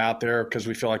get him out there because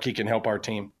we feel like he can help our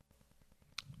team.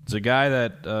 It's a guy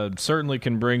that certainly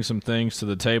can bring some things to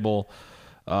the table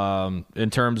in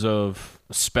terms of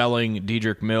spelling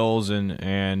Dedrick Mills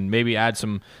and maybe add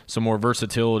some more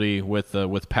versatility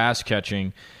with pass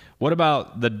catching. What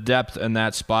about the depth in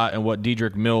that spot and what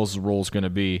Dedrick Mills' role is going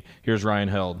to be? Here's Ryan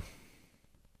Held.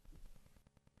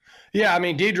 Yeah, I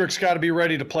mean, Dedrick's got to be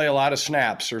ready to play a lot of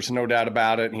snaps. There's no doubt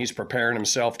about it, and he's preparing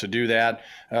himself to do that.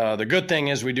 The good thing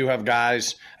is we do have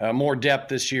guys, more depth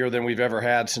this year than we've ever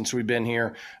had since we've been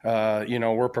here.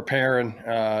 We're preparing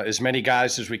as many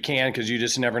guys as we can, because you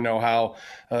just never know how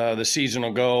the season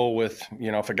will go with,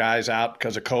 if a guy's out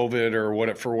because of COVID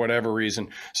or for whatever reason.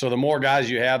 So the more guys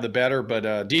you have, the better. But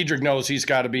Dedrick knows he's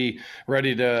got to be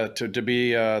ready to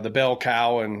be the bell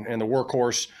cow and the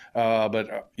workhorse.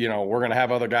 But we're going to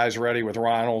have other guys ready with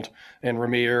Ronald and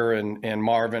Ramir and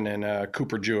Marvin and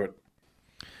Cooper Jewett.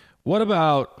 What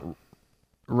about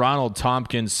Ronald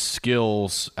Tompkins'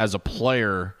 skills as a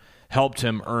player helped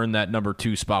him earn that number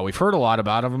 2 spot? We've heard a lot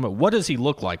about him, but what does he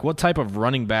look like? What type of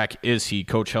running back is he?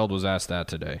 Coach Held was asked that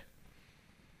today.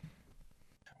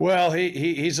 Well,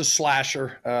 he's a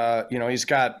slasher. He's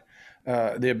got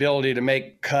the ability to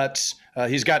make cuts.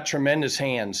 He's got tremendous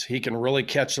hands. He can really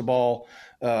catch the ball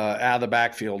out of the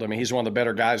backfield. I mean, he's one of the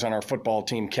better guys on our football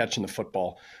team catching the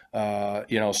football.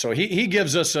 So he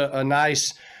gives us a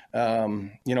nice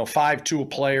 5-tool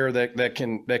player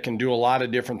that can do a lot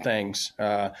of different things.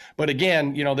 But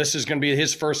again, this is going to be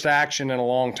his first action in a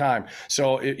long time.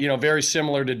 So, very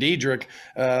similar to Dedrick,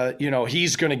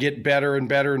 he's going to get better and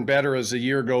better and better as the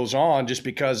year goes on, just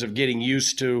because of getting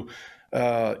used to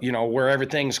where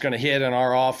everything's going to hit in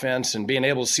our offense and being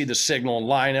able to see the signal and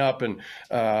line up and,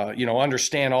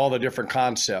 understand all the different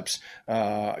concepts.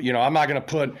 I'm not going to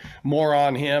put more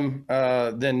on him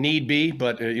than need be,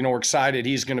 but, we're excited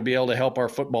he's going to be able to help our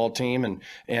football team.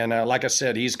 And like I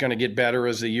said, he's going to get better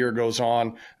as the year goes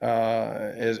on,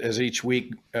 as each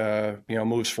week,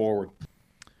 moves forward.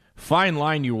 Fine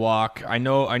line you walk. I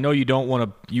know you don't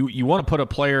want to you want to put a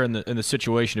player in the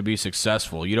situation to be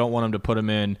successful. You don't want him to put him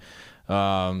in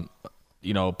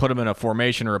put him in a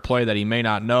formation or a play that he may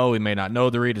not know. He may not know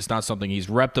the read. It's not something he's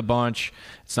repped a bunch.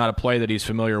 It's not a play that he's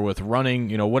familiar with running,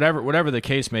 whatever the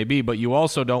case may be. But you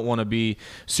also don't want to be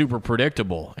super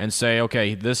predictable and say,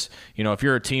 okay, this, if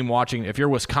you're a team watching, if you're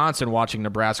Wisconsin watching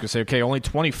Nebraska, say, okay, only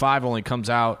 25 only comes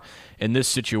out in this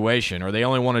situation, or they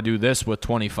only want to do this with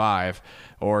 25,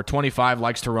 or 25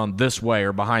 likes to run this way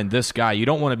or behind this guy. You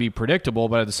don't want to be predictable,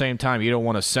 but at the same time, you don't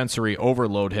want to sensory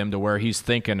overload him to where he's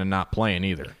thinking and not playing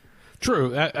either. True.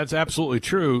 That's absolutely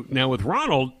true. Now, with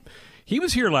Ronald, he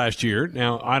was here last year.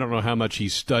 Now, I don't know how much he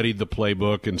studied the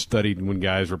playbook and studied when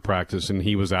guys were practicing.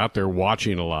 He was out there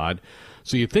watching a lot.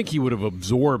 So you'd think he would have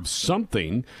absorbed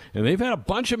something, and they've had a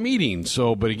bunch of meetings.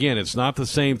 But again, it's not the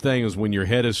same thing as when your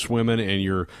head is swimming and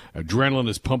your adrenaline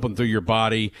is pumping through your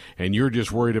body and you're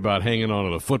just worried about hanging on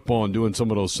to the football and doing some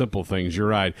of those simple things. You're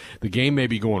right. The game may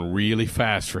be going really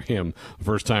fast for him the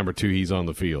first time or two he's on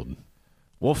the field.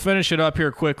 We'll finish it up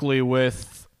here quickly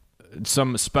with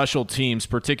some special teams,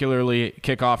 particularly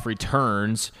kickoff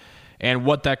returns, and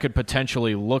what that could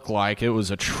potentially look like. It was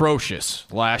atrocious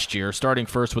last year, starting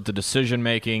first with the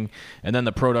decision-making and then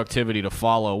the productivity to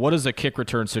follow. What is the kick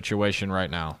return situation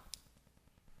right now?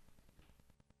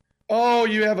 Oh,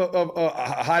 you have a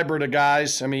hybrid of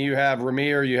guys. I mean, you have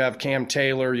Ramir, you have Cam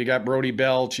Taylor, you got Brody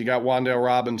Belch, you got Wandale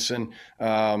Robinson,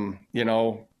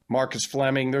 Marcus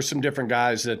Fleming. There's some different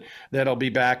guys that'll be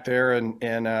back there,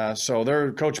 and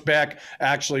so Coach Beck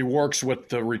actually works with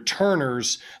the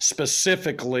returners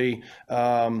specifically.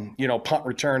 Punt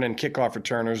return and kickoff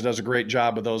returners, does a great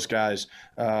job with those guys,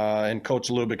 and Coach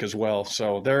Lubick as well.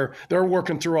 So they're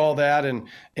working through all that, and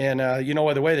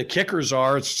the way the kickers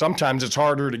are, sometimes it's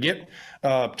harder to get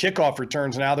kickoff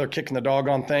returns. Now they're kicking the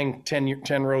doggone thing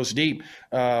 10 rows deep.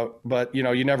 But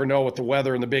you never know with the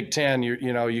weather in the Big Ten.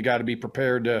 You got to be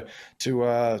prepared to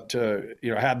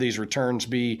have these returns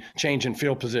be change in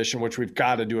field position, which we've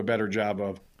got to do a better job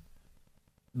of.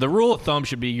 The rule of thumb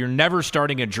should be you're never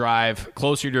starting a drive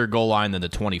closer to your goal line than the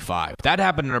 25. That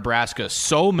happened in Nebraska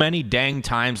so many dang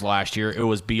times last year. It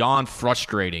was beyond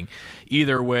frustrating,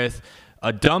 either with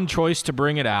a dumb choice to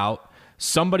bring it out,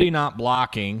 somebody not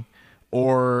blocking,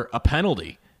 or a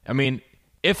penalty. I mean,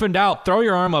 if in doubt, throw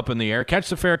your arm up in the air, catch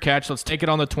the fair catch, let's take it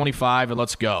on the 25, and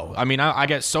let's go. I mean, I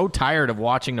get so tired of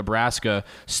watching Nebraska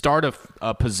start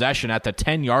a possession at the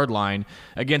 10-yard line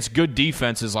against good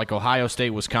defenses like Ohio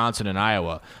State, Wisconsin, and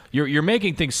Iowa. You're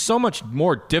making things so much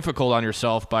more difficult on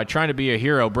yourself by trying to be a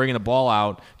hero, bringing the ball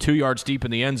out 2 yards deep in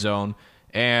the end zone,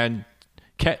 and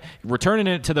returning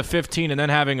it to the 15 and then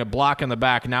having a block in the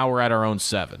back. Now we're at our own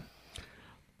 7.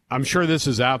 I'm sure this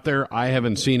is out there. I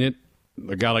haven't seen it.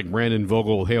 A guy like Brandon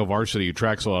Vogel, Hail Varsity, who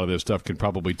tracks a lot of this stuff, can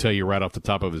probably tell you right off the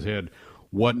top of his head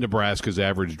what Nebraska's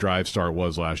average drive start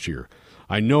was last year.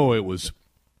 I know it was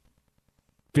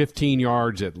 15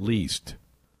 yards at least,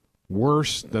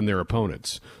 worse than their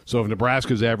opponents. So if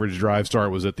Nebraska's average drive start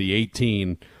was at the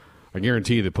 18, I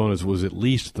guarantee you the opponents was at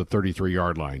least the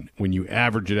 33-yard line when you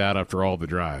average it out after all the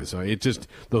drives. It just,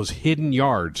 those hidden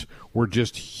yards were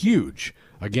just huge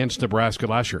against Nebraska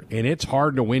last year. And it's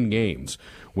hard to win games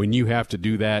when you have to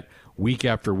do that week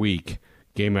after week,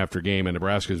 game after game. And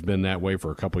Nebraska's been that way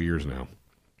for a couple years now.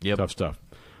 Yep. Tough stuff.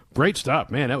 Great stuff.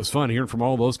 Man, that was fun hearing from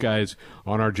all those guys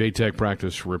on our J-Tech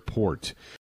practice report.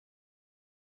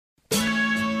 We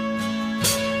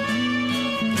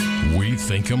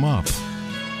think them up.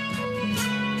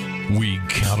 We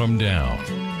count them down.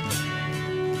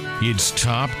 It's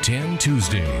Top 10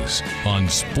 Tuesdays on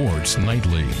Sports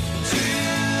Nightly.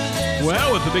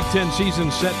 Well, with the Big Ten season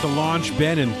set to launch,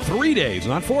 Ben, in 3 days,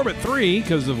 not 4 but 3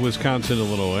 because of Wisconsin and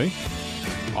Illinois,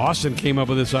 Austin came up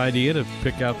with this idea to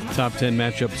pick out the top 10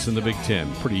 matchups in the Big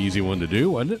Ten. Pretty easy one to do,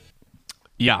 wasn't it?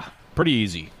 Yeah, pretty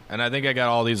easy. And I think I got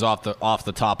all these off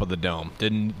the top of the dome.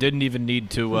 Didn't even need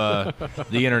to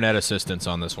the internet assistance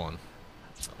on this one.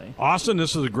 Austin,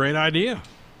 this is a great idea.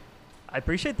 I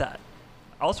appreciate that.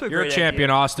 Also, You're a champion,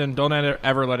 idea. Austin. Don't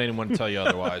ever let anyone tell you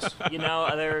otherwise. You know,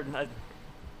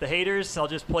 the haters, I'll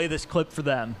just play this clip for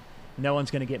them. No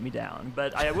one's going to get me down.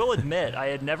 But I will admit, I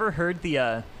had never heard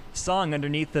the song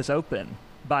underneath this open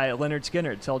by Leonard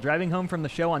Skinner until driving home from the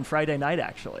show on Friday night,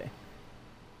 actually.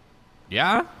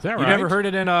 Yeah? Is that right? You never heard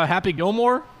it in Happy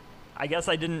Gilmore? I guess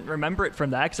I didn't remember it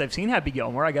from that because I've seen Happy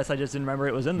Gilmore. I guess I just didn't remember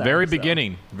it was in there. Very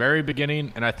beginning,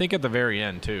 and I think at the very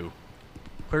end, too.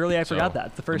 Clearly, I forgot that.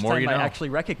 It's the first time I actually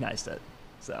recognized it.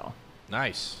 So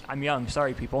nice. I'm young.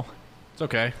 Sorry, people. It's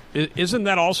okay. Isn't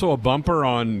that also a bumper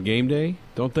on game day?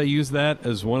 Don't they use that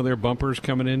as one of their bumpers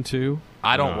coming in, too?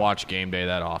 I don't watch game day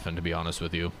that often, to be honest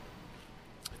with you.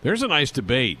 There's a nice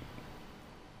debate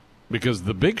because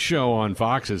the Big Show on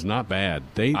Fox is not bad.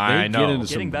 They get into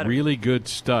some really good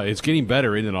stuff. It's getting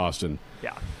better, isn't it, Austin?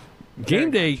 Yeah.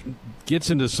 Game day gets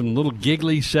into some little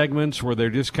giggly segments where they're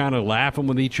just kind of laughing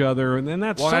with each other, and then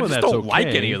that's some of that's okay. I just don't like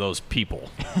any of those people.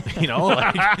 You know,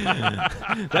 like,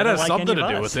 that has something to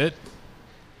do with it.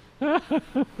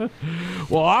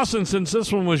 Well, Austin, since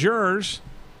this one was yours,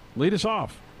 lead us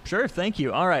off. Sure, thank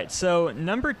you. All right, so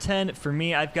number 10 for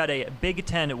me, I've got a Big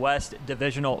Ten West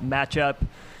divisional matchup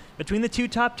between the two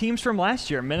top teams from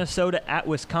last year, Minnesota at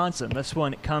Wisconsin. This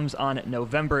one comes on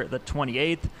November the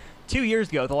 28th. 2 years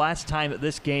ago, the last time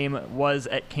this game was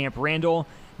at Camp Randall,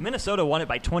 Minnesota won it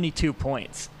by 22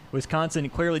 points. Wisconsin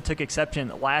clearly took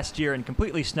exception last year and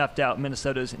completely snuffed out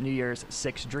Minnesota's New Year's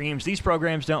Six dreams. These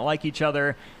programs don't like each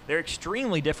other. They're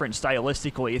extremely different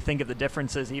stylistically. You think of the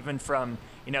differences even from,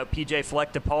 P.J.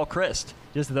 Fleck to Paul Chryst.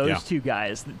 Just those two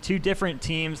guys. Two different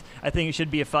teams. I think it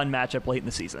should be a fun matchup late in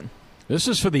the season. This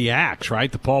is for the axe,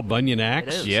 right? The Paul Bunyan axe?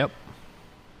 It is. Yep.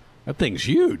 That thing's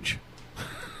huge.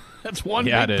 That's one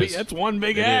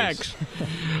big axe.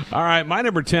 All right, my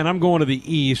number 10, I'm going to the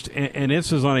East, and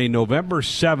this is on a November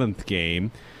 7th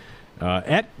game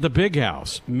at the Big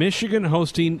House. Michigan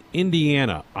hosting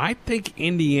Indiana. I think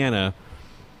Indiana,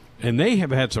 and they have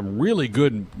had some really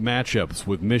good matchups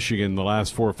with Michigan the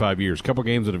last 4 or 5 years. A couple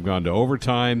games that have gone to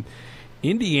overtime.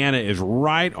 Indiana is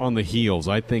right on the heels,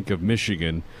 I think, of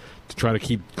Michigan to try to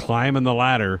keep climbing the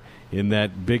ladder in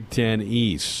that Big Ten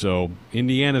East. So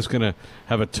Indiana's going to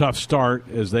have a tough start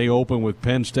as they open with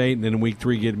Penn State and then in Week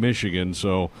 3 get Michigan.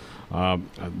 So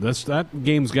that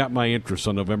game's got my interest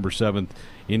on November 7th,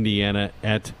 Indiana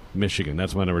at Michigan.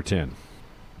 That's my number 10.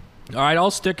 All right, I'll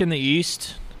stick in the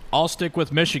East. I'll stick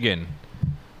with Michigan.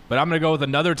 But I'm going to go with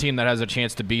another team that has a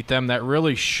chance to beat them that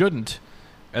really shouldn't,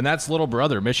 and that's little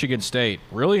brother, Michigan State.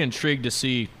 Really intrigued to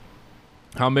see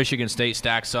how Michigan State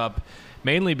stacks up,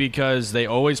 mainly because they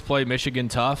always play Michigan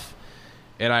tough,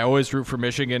 and I always root for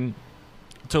Michigan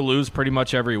to lose pretty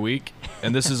much every week.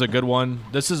 And this is a good one.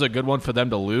 This is a good one for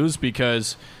them to lose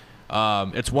because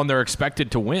it's one they're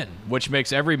expected to win, which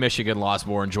makes every Michigan loss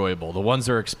more enjoyable. The ones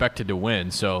they're expected to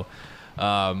win. So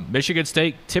Michigan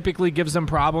State typically gives them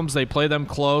problems. They play them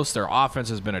close. Their offense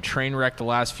has been a train wreck the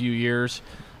last few years.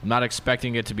 I'm not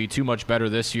expecting it to be too much better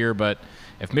this year, but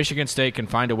if Michigan State can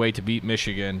find a way to beat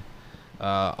Michigan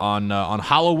on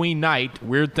Halloween night,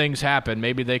 weird things happen.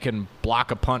 Maybe they can block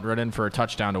a punt right in for a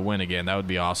touchdown to win again. That would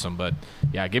be awesome. But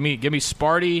yeah, give me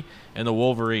Sparty and the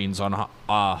Wolverines on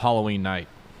Halloween night.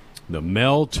 The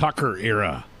Mel Tucker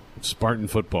era of Spartan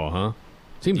football, huh?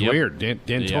 Seems weird.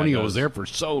 D'Antonio was there for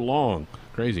so long.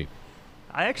 Crazy.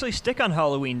 I actually stick on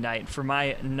Halloween night for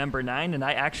my number 9, and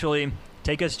I actually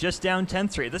take us just down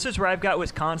 10th. This is where I've got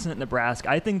Wisconsin at Nebraska.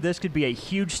 I think this could be a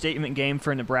huge statement game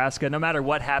for Nebraska, no matter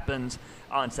what happens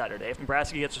on Saturday. If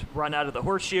Nebraska gets run out of the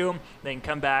horseshoe, they can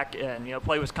come back and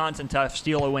play Wisconsin tough,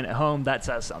 steal a win at home. That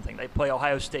says something. They play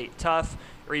Ohio State tough,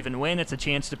 or even win. It's a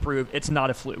chance to prove it's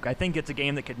not a fluke. I think it's a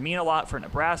game that could mean a lot for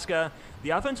Nebraska. The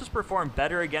offense has performed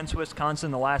better against Wisconsin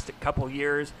the last couple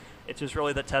years. It's just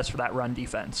really the test for that run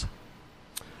defense.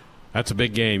 That's a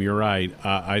big game. You're right.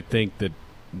 I think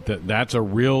that's a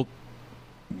real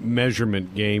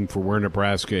measurement game for where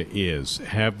Nebraska is.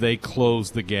 Have they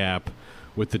closed the gap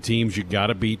with the teams you got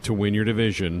to beat to win your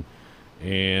division?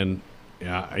 And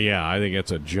I think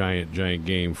that's a giant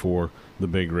game for the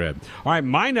Big Red. All right,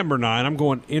 my number 9, I'm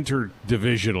going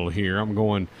interdivisional here. I'm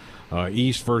going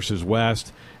East versus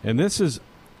West. And this is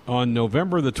on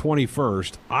November the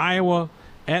 21st, Iowa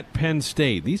at Penn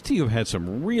State. These two have had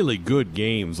some really good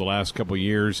games the last couple of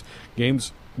years,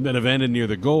 games that have ended near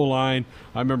the goal line.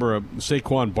 I remember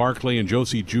Saquon Barkley and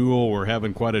Josie Jewell were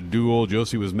having quite a duel.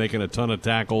 Josie was making a ton of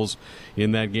tackles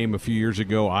in that game a few years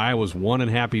ago. Iowa's won in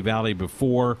Happy Valley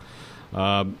before.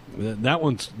 That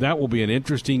will be an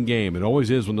interesting game. It always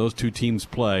is when those two teams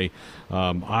play.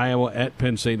 Iowa at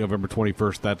Penn State, November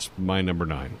 21st. That's my number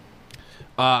 9.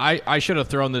 I should have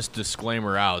thrown this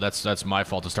disclaimer out. That's my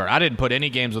fault to start. I didn't put any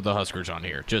games with the Huskers on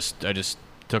here. I just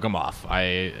took them off.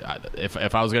 If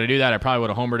I was going to do that, I probably would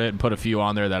have homered it and put a few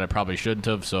on there that I probably shouldn't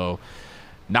have. So,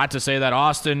 not to say that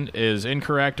Austin is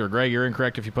incorrect or Greg, you're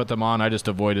incorrect if you put them on. I just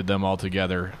avoided them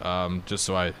altogether, just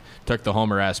so I took the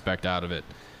homer aspect out of it.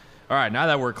 All right, now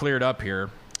that we're cleared up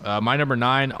here, my number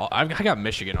 9, I got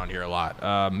Michigan on here a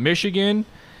lot. Michigan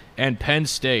and Penn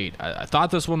State. I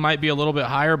thought this one might be a little bit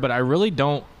higher, but I really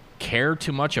don't care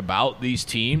too much about these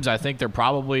teams. I think they're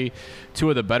probably two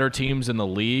of the better teams in the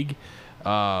league.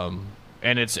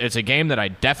 And it's a game that I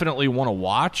definitely want to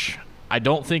watch. I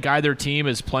don't think either team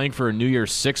is playing for a New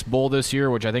Year's Six bowl this year,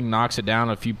 which I think knocks it down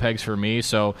a few pegs for me.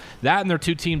 So that and they're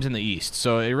two teams in the East.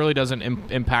 So it really doesn't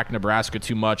impact Nebraska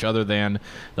too much other than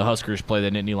the Huskers play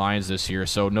the Nittany Lions this year.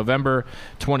 So November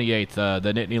 28th,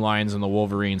 the Nittany Lions and the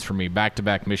Wolverines for me.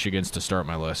 Back-to-back Michigans to start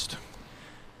my list.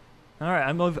 All right,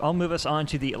 I'll move us on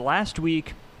to the last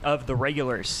week of the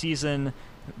regular season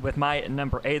with my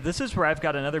number 8. This is where I've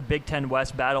got another Big Ten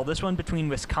West battle. This one between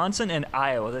Wisconsin and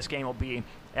Iowa. This game will be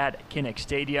at Kinnick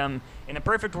Stadium. In a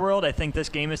perfect world, I think this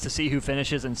game is to see who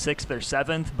finishes in 6th or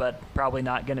 7th, but probably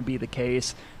not going to be the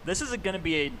case. This is going to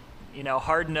be a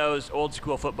hard-nosed,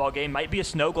 old-school football game. Might be a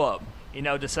snow globe.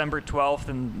 December 12th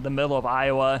in the middle of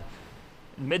Iowa.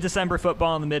 Mid-December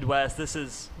football in the Midwest. This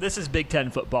is Big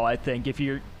Ten football, I think. If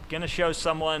you're going to show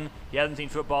someone he hasn't seen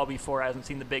football before, hasn't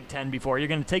seen the Big Ten before, you're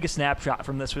going to take a snapshot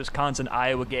from this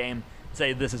Wisconsin-Iowa game and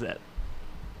say, this is it.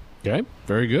 Okay,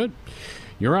 very good.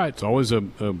 You're right. It's always a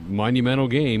monumental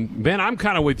game. Ben, I'm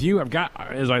kind of with you.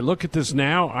 As I look at this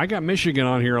now, I got Michigan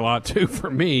on here a lot too for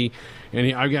me.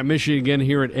 And I've got Michigan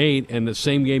here at 8, and the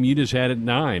same game you just had at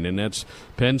 9, and that's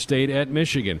Penn State at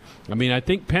Michigan. I mean, I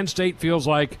think Penn State feels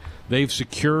like they've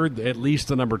secured at least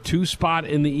the number 2 spot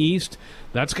in the East.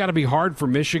 That's got to be hard for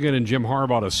Michigan and Jim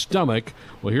Harbaugh to stomach.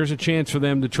 Well, here's a chance for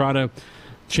them to try to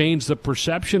change the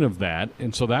perception of that,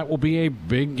 and so that will be a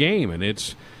big game. And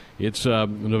it's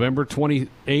November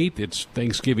 28th. It's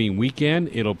Thanksgiving weekend.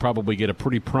 It'll probably get a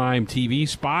pretty prime TV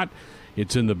spot.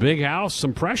 It's in the big house.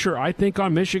 Some pressure, I think,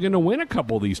 on Michigan to win a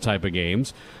couple of these type of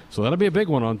games. So that'll be a big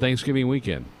one on Thanksgiving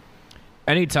weekend.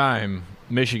 Anytime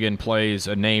Michigan plays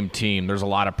a named team, there's a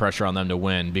lot of pressure on them to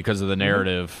win because of the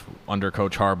narrative under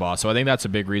Coach Harbaugh. So I think that's a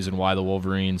big reason why the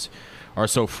Wolverines are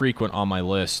so frequent on my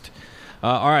list.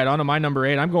 All right, on to my number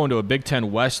 8. I'm going to a Big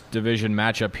Ten West Division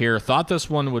matchup here. Thought this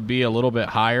one would be a little bit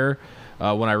higher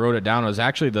when I wrote it down. It was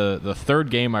actually the third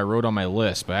game I wrote on my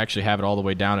list, but I actually have it all the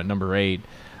way down at number 8.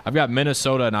 I've got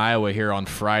Minnesota and Iowa here on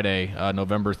Friday,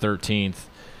 November 13th.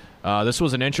 This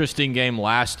was an interesting game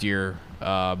last year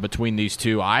between these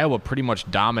two. Iowa pretty much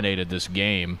dominated this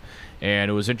game,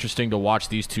 and it was interesting to watch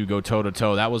these two go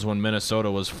toe-to-toe. That was when Minnesota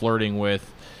was flirting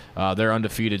with their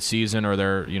undefeated season or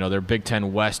their Big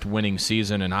Ten West winning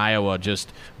season, and Iowa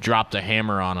just dropped a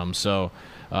hammer on them. So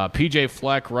PJ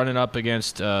Fleck running up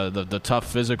against the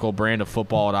tough physical brand of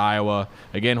football at Iowa,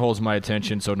 again, holds my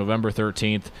attention. So November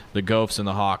 13th, the Gophs and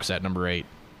the Hawks at number 8.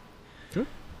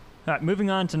 All right, moving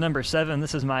on to number 7.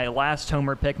 This is my last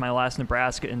homer pick, my last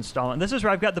Nebraska installment. This is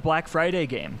where I've got the Black Friday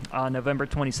game on November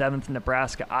 27th,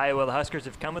 Nebraska, Iowa. The Huskers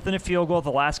have come within a field goal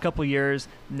the last couple of years.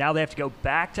 Now they have to go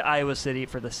back to Iowa City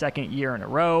for the second year in a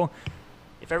row.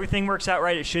 If everything works out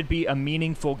right, it should be a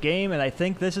meaningful game, and I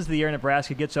think this is the year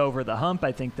Nebraska gets over the hump.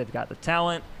 I think they've got the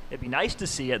talent. It'd be nice to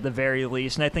see at the very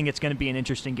least, and I think it's going to be an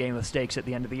interesting game with stakes at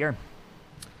the end of the year.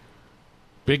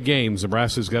 Big games.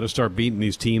 Nebraska's got to start beating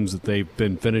these teams that they've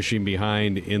been finishing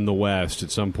behind in the West at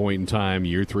some point in time.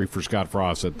 Year 3 for Scott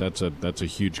Frost. That's a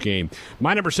huge game.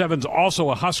 My number 7's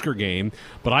also a Husker game,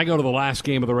 but I go to the last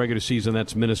game of the regular season.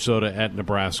 That's Minnesota at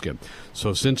Nebraska.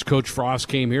 So since Coach Frost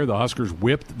came here, the Huskers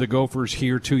whipped the Gophers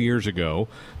here 2 years ago.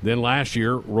 Then last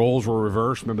year, roles were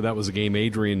reversed. Remember, that was the game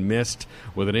Adrian missed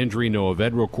with an injury. Noah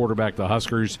Vedro quarterback the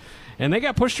Huskers. And they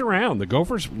got pushed around. The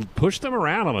Gophers pushed them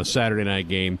around on a Saturday night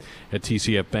game at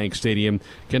TCF Bank Stadium.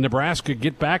 Can Nebraska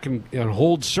get back and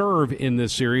hold serve in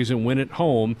this series and win at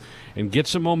home and get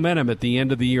some momentum at the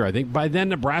end of the year? I think by then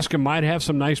Nebraska might have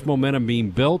some nice momentum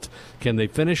being built. Can they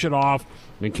finish it off?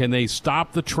 And can they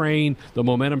stop the train, the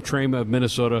momentum train of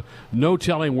Minnesota? No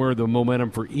telling where the momentum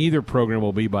for either program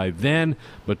will be by then.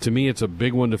 But to me, it's a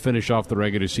big one to finish off the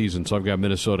regular season. So I've got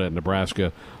Minnesota and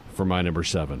Nebraska for my number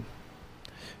 7.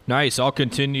 Nice. I'll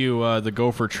continue the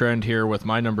Gopher trend here with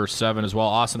my number 7 as well.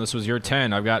 Austin, this was your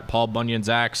 10. I've got Paul Bunyan's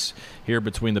axe here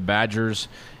between the Badgers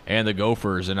and the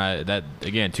Gophers. And that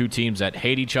again, two teams that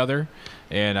hate each other.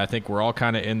 And I think we're all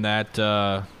kind of in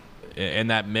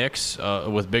that mix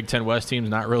with Big Ten West teams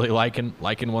not really liking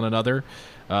one another.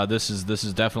 This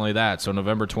is definitely that. So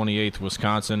November 28th,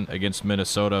 Wisconsin against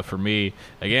Minnesota for me.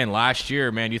 Again, last year,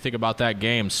 man, you think about that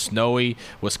game, snowy.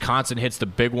 Wisconsin hits the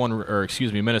big one,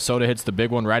 Minnesota hits the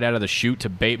big one right out of the chute to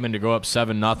Bateman to go up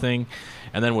 7-0.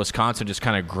 And then Wisconsin just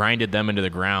kind of grinded them into the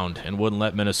ground and wouldn't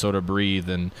let Minnesota breathe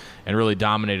and really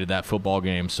dominated that football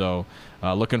game. So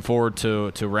looking forward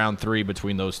to round 3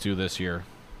 between those two this year.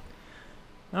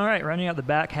 All right, rounding out the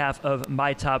back half of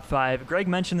my top 5. Greg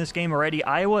mentioned this game already,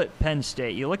 Iowa at Penn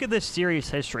State. You look at this series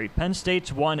history. Penn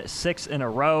State's won 6 in a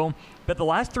row, but the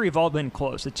last 3 have all been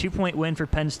close. A 2-point win for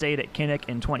Penn State at Kinnick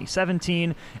in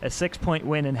 2017, a 6-point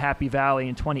win in Happy Valley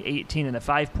in 2018, and a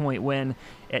 5-point win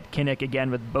at Kinnick, again,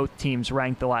 with both teams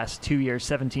ranked the last 2 years,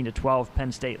 17-12,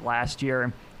 Penn State last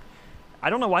year. I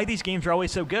don't know why these games are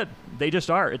always so good. They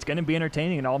just are. It's going to be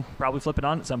entertaining, and I'll probably flip it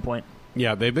on at some point.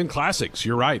 Yeah, they've been classics.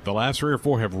 You're right. The last 3 or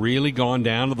 4 have really gone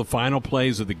down to the final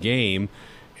plays of the game,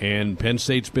 and Penn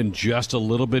State's been just a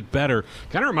little bit better.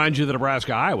 Kind of reminds you of the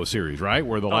Nebraska-Iowa series, right,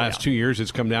 where the last 2 years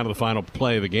it's come down to the final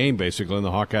play of the game, basically, and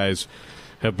the Hawkeyes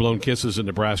have blown kisses at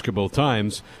Nebraska both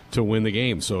times to win the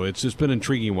game. So it's just been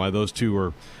intriguing why those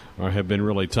two have been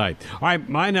really tight. All right,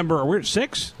 my number, we're at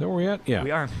 6? Is that where we're at? Yeah.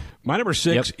 We are. My number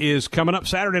 6 is coming up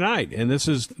Saturday night, and this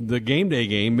is the game day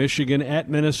game, Michigan at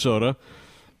Minnesota.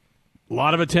 A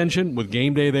lot of attention with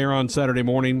game day there on Saturday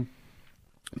morning.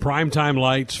 Primetime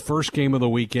lights, first game of the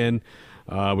weekend.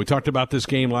 We talked about this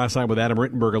game last night with Adam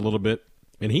Rittenberg a little bit,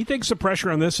 and he thinks the pressure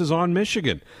on this is on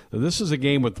Michigan. This is a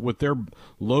game with their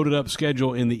loaded-up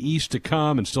schedule in the East to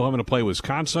come and still having to play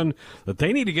Wisconsin, that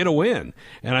they need to get a win.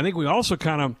 And I think we also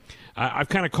I've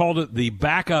kind of called it the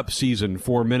backup season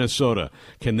for Minnesota.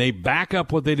 Can they back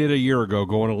up what they did a year ago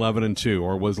going 11-2,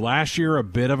 or was last year a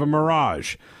bit of a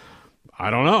mirage? I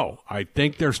don't know. I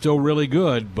think they're still really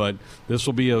good, but this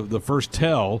will be the first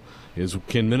tell is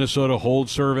can Minnesota hold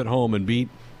serve at home and beat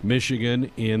Michigan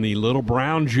in the Little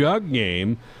Brown Jug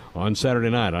game on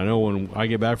Saturday night. I know when I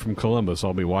get back from Columbus,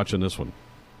 I'll be watching this one.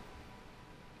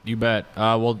 You bet.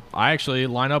 Well, I actually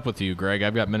line up with you, Greg.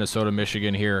 I've got Minnesota,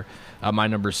 Michigan here, my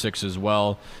number 6 as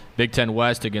well. Big Ten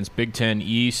West against Big Ten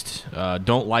East.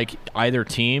 Don't like either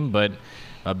team, but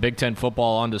Big Ten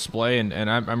football on display, and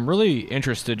I'm really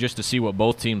interested just to see what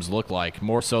both teams look like,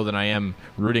 more so than I am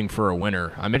rooting for a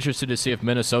winner. I'm interested to see if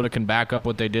Minnesota can back up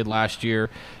what they did last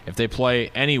year. If they play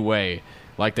any way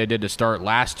like they did to start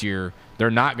last year,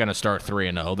 they're not going to start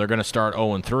 3-0. They're going to start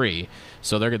 0-3.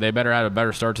 So they better have a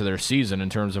better start to their season in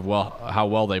terms of how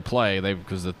well they play.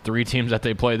 Because the 3 teams that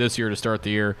they play this year to start the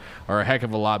year are a heck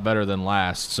of a lot better than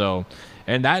last. So.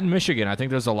 And that in Michigan, I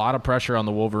think there's a lot of pressure on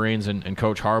the Wolverines and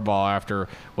Coach Harbaugh after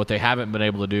what they haven't been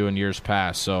able to do in years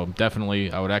past. So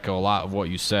definitely I would echo a lot of what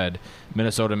you said.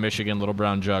 Minnesota, Michigan, Little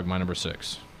Brown Jug, my number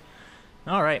 6.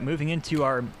 All right, moving into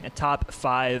our top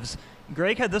 5s.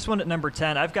 Greg had this one at number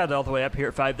 10. I've got it all the way up here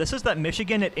at 5. This is that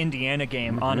Michigan at Indiana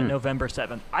game on November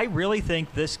 7th. I really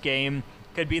think this game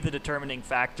could be the determining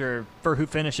factor for who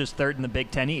finishes third in the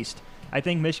Big Ten East. I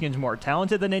think Michigan's more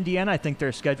talented than Indiana. I think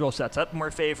their schedule sets up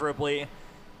more favorably.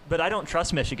 But I don't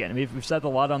trust Michigan. I mean, we've said a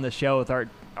lot on the show with our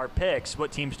picks.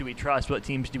 What teams do we trust? What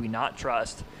teams do we not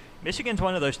trust? Michigan's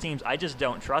one of those teams I just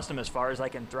don't trust them as far as I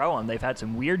can throw them. They've had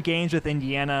some weird games with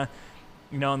Indiana,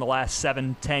 in the last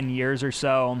 7-10 years or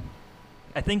so.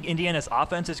 I think Indiana's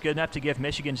offense is good enough to give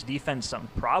Michigan's defense some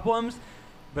problems,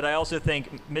 but I also think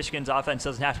Michigan's offense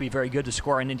doesn't have to be very good to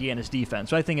score on Indiana's defense.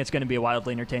 So I think it's going to be a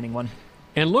wildly entertaining one.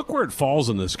 And look where it falls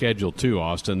in the schedule, too,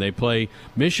 Austin. They play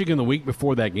Michigan the week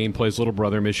before that game, plays little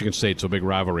brother Michigan State, so a big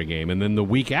rivalry game. And then the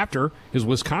week after is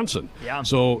Wisconsin. Yeah.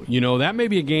 So, that may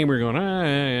be a game where you're going,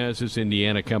 it's just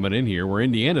Indiana coming in here, where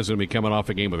Indiana's going to be coming off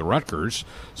a game with Rutgers,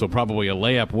 so probably a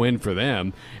layup win for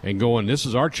them, and going, this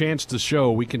is our chance to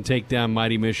show we can take down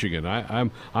mighty Michigan.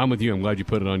 I'm with you. I'm glad you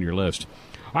put it on your list.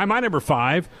 All right, my number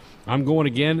 5, I'm going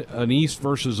again, an East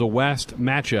versus a West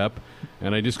matchup.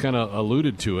 And I just kind of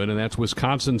alluded to it, and that's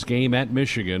Wisconsin's game at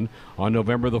Michigan on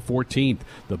November the 14th.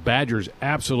 The Badgers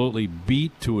absolutely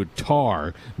beat to a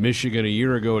tar Michigan a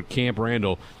year ago at Camp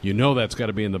Randall. That's got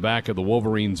to be in the back of the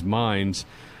Wolverines' minds.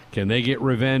 Can they get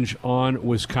revenge on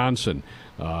Wisconsin?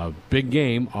 Big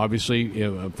game,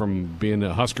 obviously, from being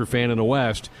a Husker fan in the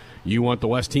West. You want the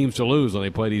West teams to lose when they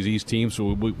play these East teams,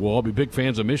 so we'll all be big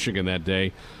fans of Michigan that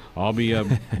day. I'll be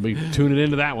tuning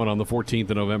into that one on the 14th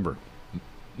of November.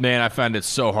 Man, I find it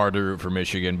so hard to root for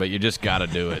Michigan, but you just got to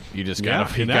do it. You just got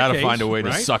to find a way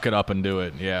to suck it up and do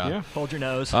it. Yeah. Hold your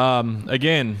nose.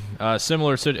 Again,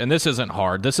 similar, and this isn't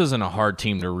hard. This isn't a hard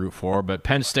team to root for, but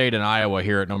Penn State and Iowa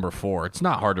here at number 4. It's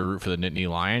not hard to root for the Nittany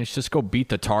Lions. Just go beat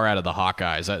the tar out of the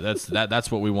Hawkeyes. That's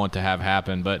what we want to have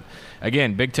happen. But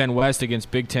again, Big Ten West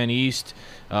against Big Ten East.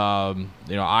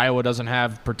 Iowa doesn't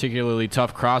have particularly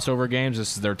tough crossover games.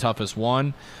 This is their toughest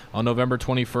one on November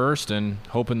 21st, and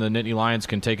hoping the Nittany Lions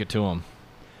can take it to them.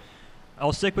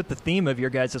 I'll stick with the theme of your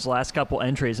guys' last couple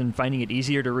entries and finding it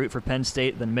easier to root for Penn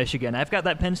State than Michigan. I've got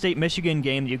that Penn State-Michigan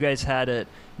game that you guys had at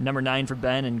number 9 for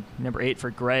Ben and number 8 for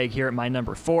Greg here at my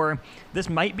number 4. This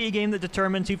might be a game that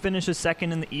determines who finishes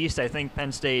second in the East. I think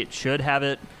Penn State should have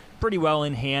it pretty well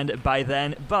in hand by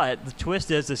then, but the twist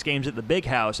is this game's at the Big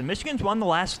House, and Michigan's won the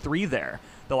last 3 there.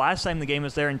 The last time the game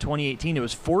was there in 2018, it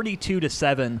was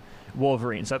 42-7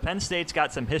 Wolverines. So Penn State's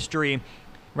got some history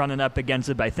running up against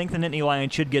it, but I think the Nittany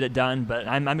Lions should get it done, but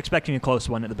I'm expecting a close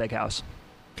one at the Big House.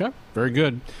 Okay, very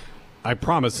good. I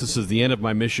promise this is the end of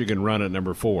my Michigan run at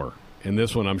number 4. And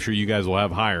this one I'm sure you guys will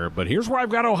have higher. But here's where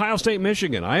I've got Ohio State,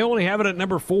 Michigan. I only have it at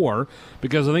number 4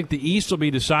 because I think the East will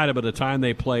be decided by the time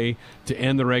they play to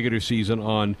end the regular season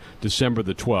on December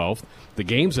the 12th. The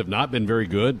games have not been very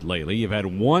good lately. You've had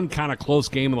one kind of close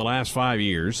game in the last 5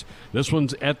 years. This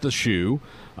one's at the Shoe.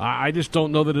 I just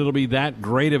don't know that it'll be that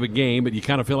great of a game, but you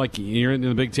kind of feel like you're in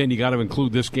the Big Ten, you got to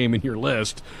include this game in your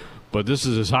list. But this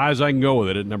is as high as I can go with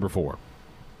it at number 4.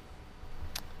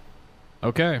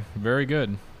 Okay, very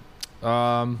good.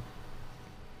 I'm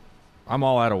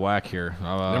all out of whack here.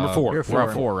 Number 4. We're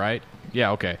at 4, right?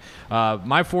 Yeah, okay.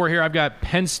 My 4 here, I've got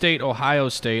Penn State, Ohio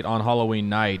State on Halloween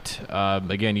night.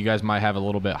 Again, you guys might have a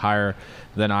little bit higher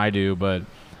than I do, but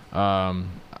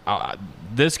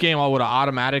this game I would have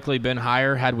automatically been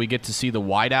higher had we get to see the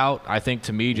whiteout. I think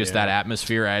to me, just that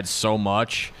atmosphere adds so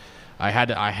much. I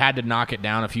had to knock it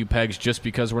down a few pegs just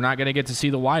because we're not going to get to see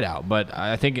the whiteout. But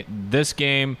I think this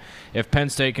game, if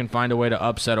Penn State can find a way to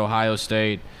upset Ohio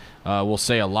State, will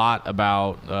say a lot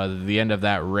about the end of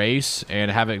that race,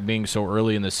 and have it being so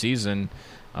early in the season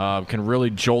can really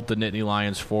jolt the Nittany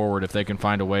Lions forward if they can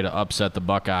find a way to upset the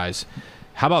Buckeyes.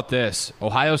 How about this?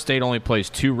 Ohio State only plays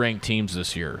 2 ranked teams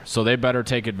this year, so they better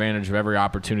take advantage of every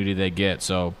opportunity they get.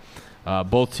 So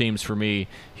both teams, for me,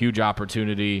 huge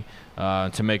opportunity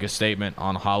to make a statement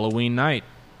on Halloween night.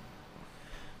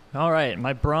 All right,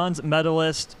 my bronze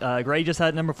medalist, Greg just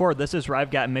had number 4. This is where I've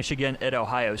got Michigan at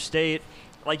Ohio State.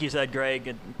 Like you said,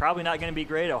 Greg, probably not going to be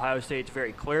great. Ohio State's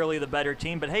very clearly the better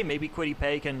team, but hey, maybe Kwity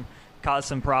Paye can cause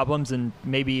some problems, and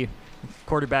maybe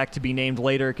quarterback to be named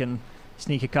later can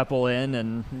sneak a couple in,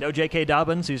 and no J.K.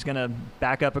 Dobbins, who's going to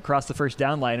back up across the first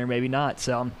down line, or maybe not.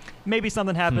 So maybe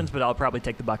something happens, but I'll probably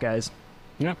take the Buckeyes.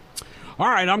 Yeah. All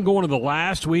right, I'm going to the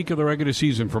last week of the regular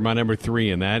season for my number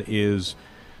 3, and that is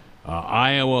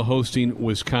Iowa hosting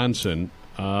Wisconsin.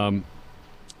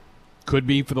 Could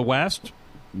be for the West.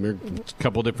 There are a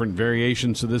couple different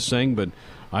variations to this thing, but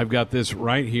I've got this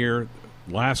right here,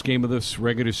 last game of this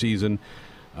regular season.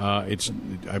 I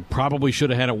probably should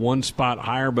have had it one spot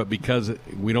higher, but because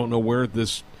we don't know where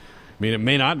this – I mean, it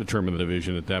may not determine the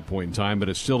division at that point in time, but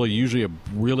it's still usually a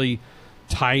really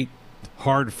tight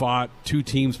hard-fought. Two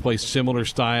teams play similar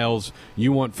styles.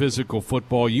 You want physical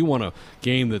football. You want a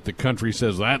game that the country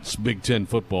says, that's Big Ten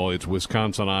football. It's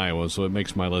Wisconsin-Iowa, so it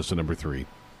makes my list at number 3.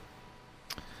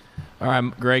 All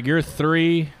right, Greg, your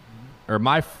 3, or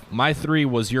my 3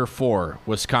 was your 4,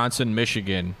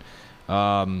 Wisconsin-Michigan.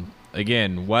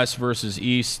 Again, West versus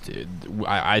East.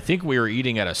 I think we were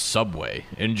eating at a Subway,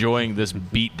 enjoying this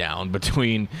beatdown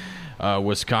between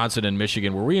Wisconsin and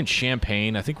Michigan. Were we in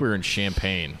Champaign? I think we were in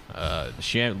Champaign.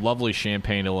 Lovely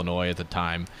Champaign, Illinois at the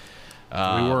time. We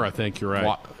were, I think. You're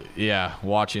right.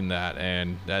 Watching that.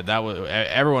 And that was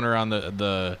everyone around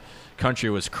the country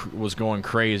was going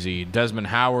crazy. Desmond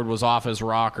Howard was off his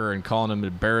rocker and calling him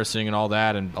embarrassing and all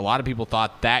that. And a lot of people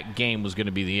thought that game was going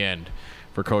to be the end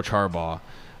for Coach Harbaugh.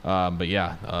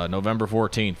 November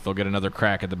 14th, they'll get another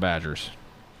crack at the Badgers.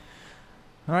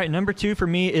 All right, number 2 for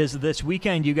me is this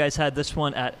weekend. You guys had this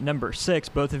one at number 6.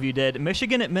 Both of you did.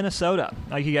 Michigan at Minnesota.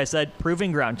 Like you guys said,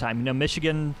 proving ground time. You know,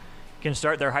 Michigan can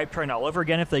start their hype train all over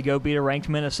again if they go beat a ranked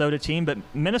Minnesota team. But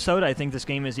Minnesota, I think this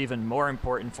game is even more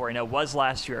important for. Was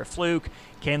last year a fluke?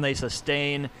 Can they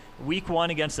sustain? Week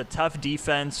 1 against a tough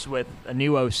defense with a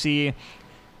new OC.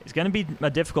 It's going to be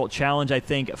a difficult challenge, I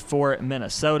think, for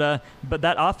Minnesota. But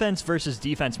that offense versus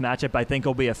defense matchup, I think,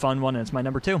 will be a fun one, and it's my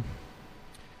number 2.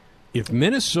 If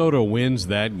Minnesota wins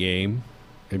that game,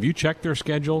 have you checked their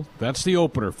schedule? That's the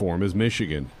opener for them, is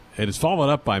Michigan. And it's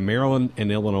followed up by Maryland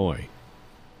and Illinois.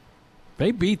 They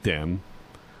beat them.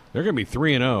 They're going to be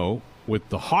 3-0 with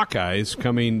the Hawkeyes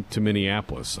coming to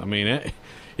Minneapolis. I mean,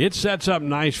 it sets up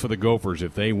nice for the Gophers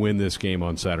if they win this game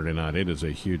on Saturday night. It is a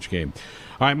huge game.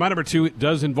 All right, my number 2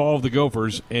 does involve the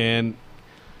Gophers, and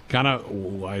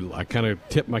I kind of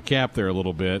tip my cap there a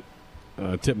little bit,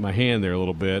 tip my hand there a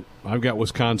little bit. I've got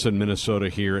Wisconsin, Minnesota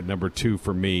here at number 2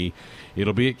 for me.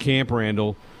 It'll be at Camp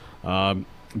Randall.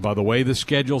 By the way the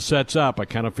schedule sets up, I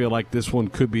kind of feel like this one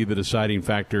could be the deciding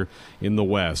factor in the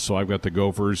West. So I've got the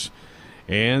Gophers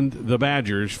and the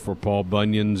Badgers for Paul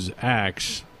Bunyan's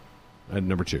Axe at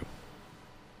number 2.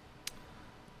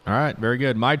 All right, very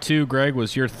good. My 2, Greg,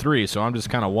 was your 3, so I'm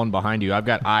just kind of one behind you. I've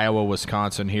got Iowa,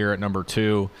 Wisconsin here at number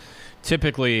 2.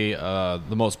 Typically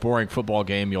the most boring football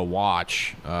game you'll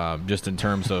watch, just in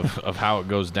terms of how it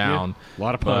goes down. Yeah, a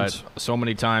lot of punts. But so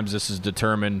many times this has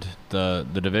determined the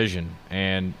division.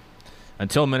 And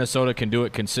until Minnesota can do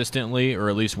it consistently or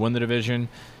at least win the division,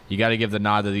 you got to give the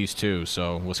nod to these 2.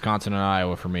 So Wisconsin and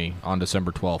Iowa for me on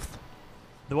December 12th.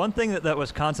 The one thing that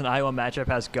Wisconsin-Iowa matchup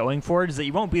has going for it is that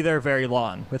you won't be there very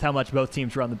long with how much both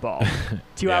teams run the ball.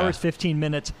 2 hours, 15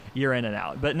 minutes, you're in and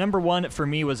out. But number 1 for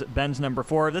me was Ben's number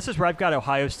 4. This is where I've got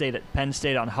Ohio State at Penn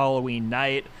State on Halloween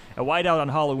night. A whiteout on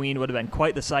Halloween would have been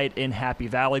quite the sight in Happy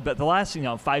Valley. But the last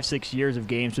 5-6 years of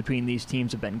games between these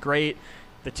teams have been great.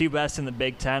 The 2 best in the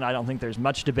Big Ten. I don't think there's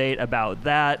much debate about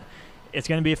that. It's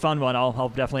going to be a fun one. I'll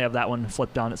definitely have that one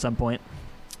flipped on at some point.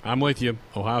 I'm with you.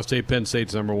 Ohio State, Penn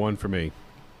State's number 1 for me.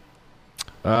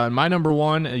 My number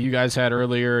 1, you guys had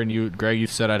earlier, and Greg, you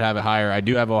said I'd have it higher. I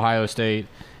do have Ohio State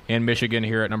and Michigan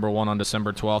here at number 1 on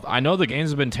December 12th. I know the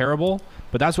games have been terrible,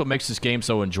 but that's what makes this game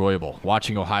so enjoyable.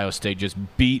 Watching Ohio State just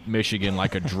beat Michigan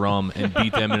like a drum and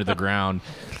beat them into the ground.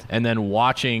 And then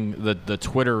watching the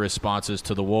Twitter responses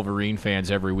to the Wolverine fans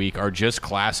every week are just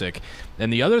classic.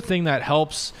 And the other thing that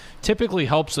typically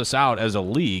helps us out as a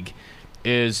league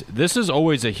is this is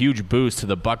always a huge boost to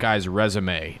the Buckeyes'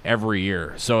 resume every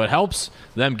year. So it helps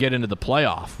them get into the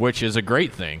playoff, which is a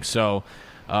great thing. So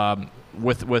I'm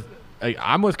with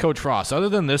Coach Frost. Other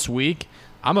than this week,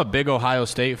 I'm a big Ohio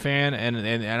State fan,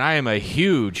 and I am a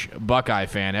huge Buckeye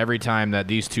fan every time that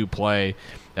these 2 play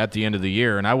at the end of the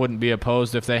year. And I wouldn't be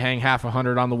opposed if they hang half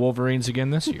 100 on the Wolverines again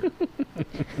this year.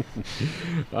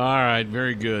 All right,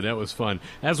 very good. That was fun.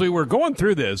 As we were going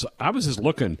through this, I was just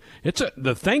looking.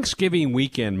 The Thanksgiving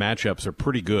weekend matchups are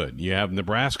pretty good. You have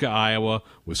Nebraska, Iowa,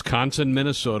 Wisconsin,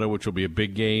 Minnesota, which will be a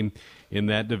big game in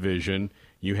that division.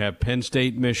 You have Penn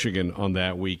State, Michigan on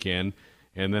that weekend.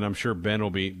 And then I'm sure Ben will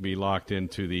be locked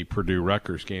into the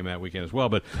Purdue-Rutgers game that weekend as well.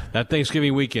 But that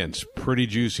Thanksgiving weekend's pretty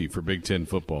juicy for Big Ten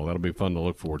football. That'll be fun to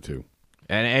look forward to.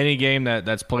 And any game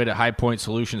that's played at High Point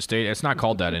Solution State, it's not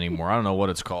called that anymore. I don't know what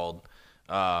it's called.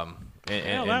 That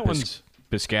one's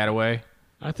Piscataway.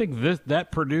 I think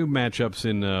that Purdue matchup's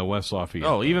in West Lafayette.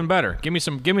 Oh, even better. Give me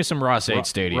some Ross-Ade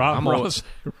Stadium. I'm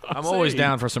always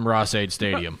down for some Ross-Ade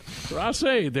Stadium.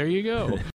 Ross-Ade, there you go.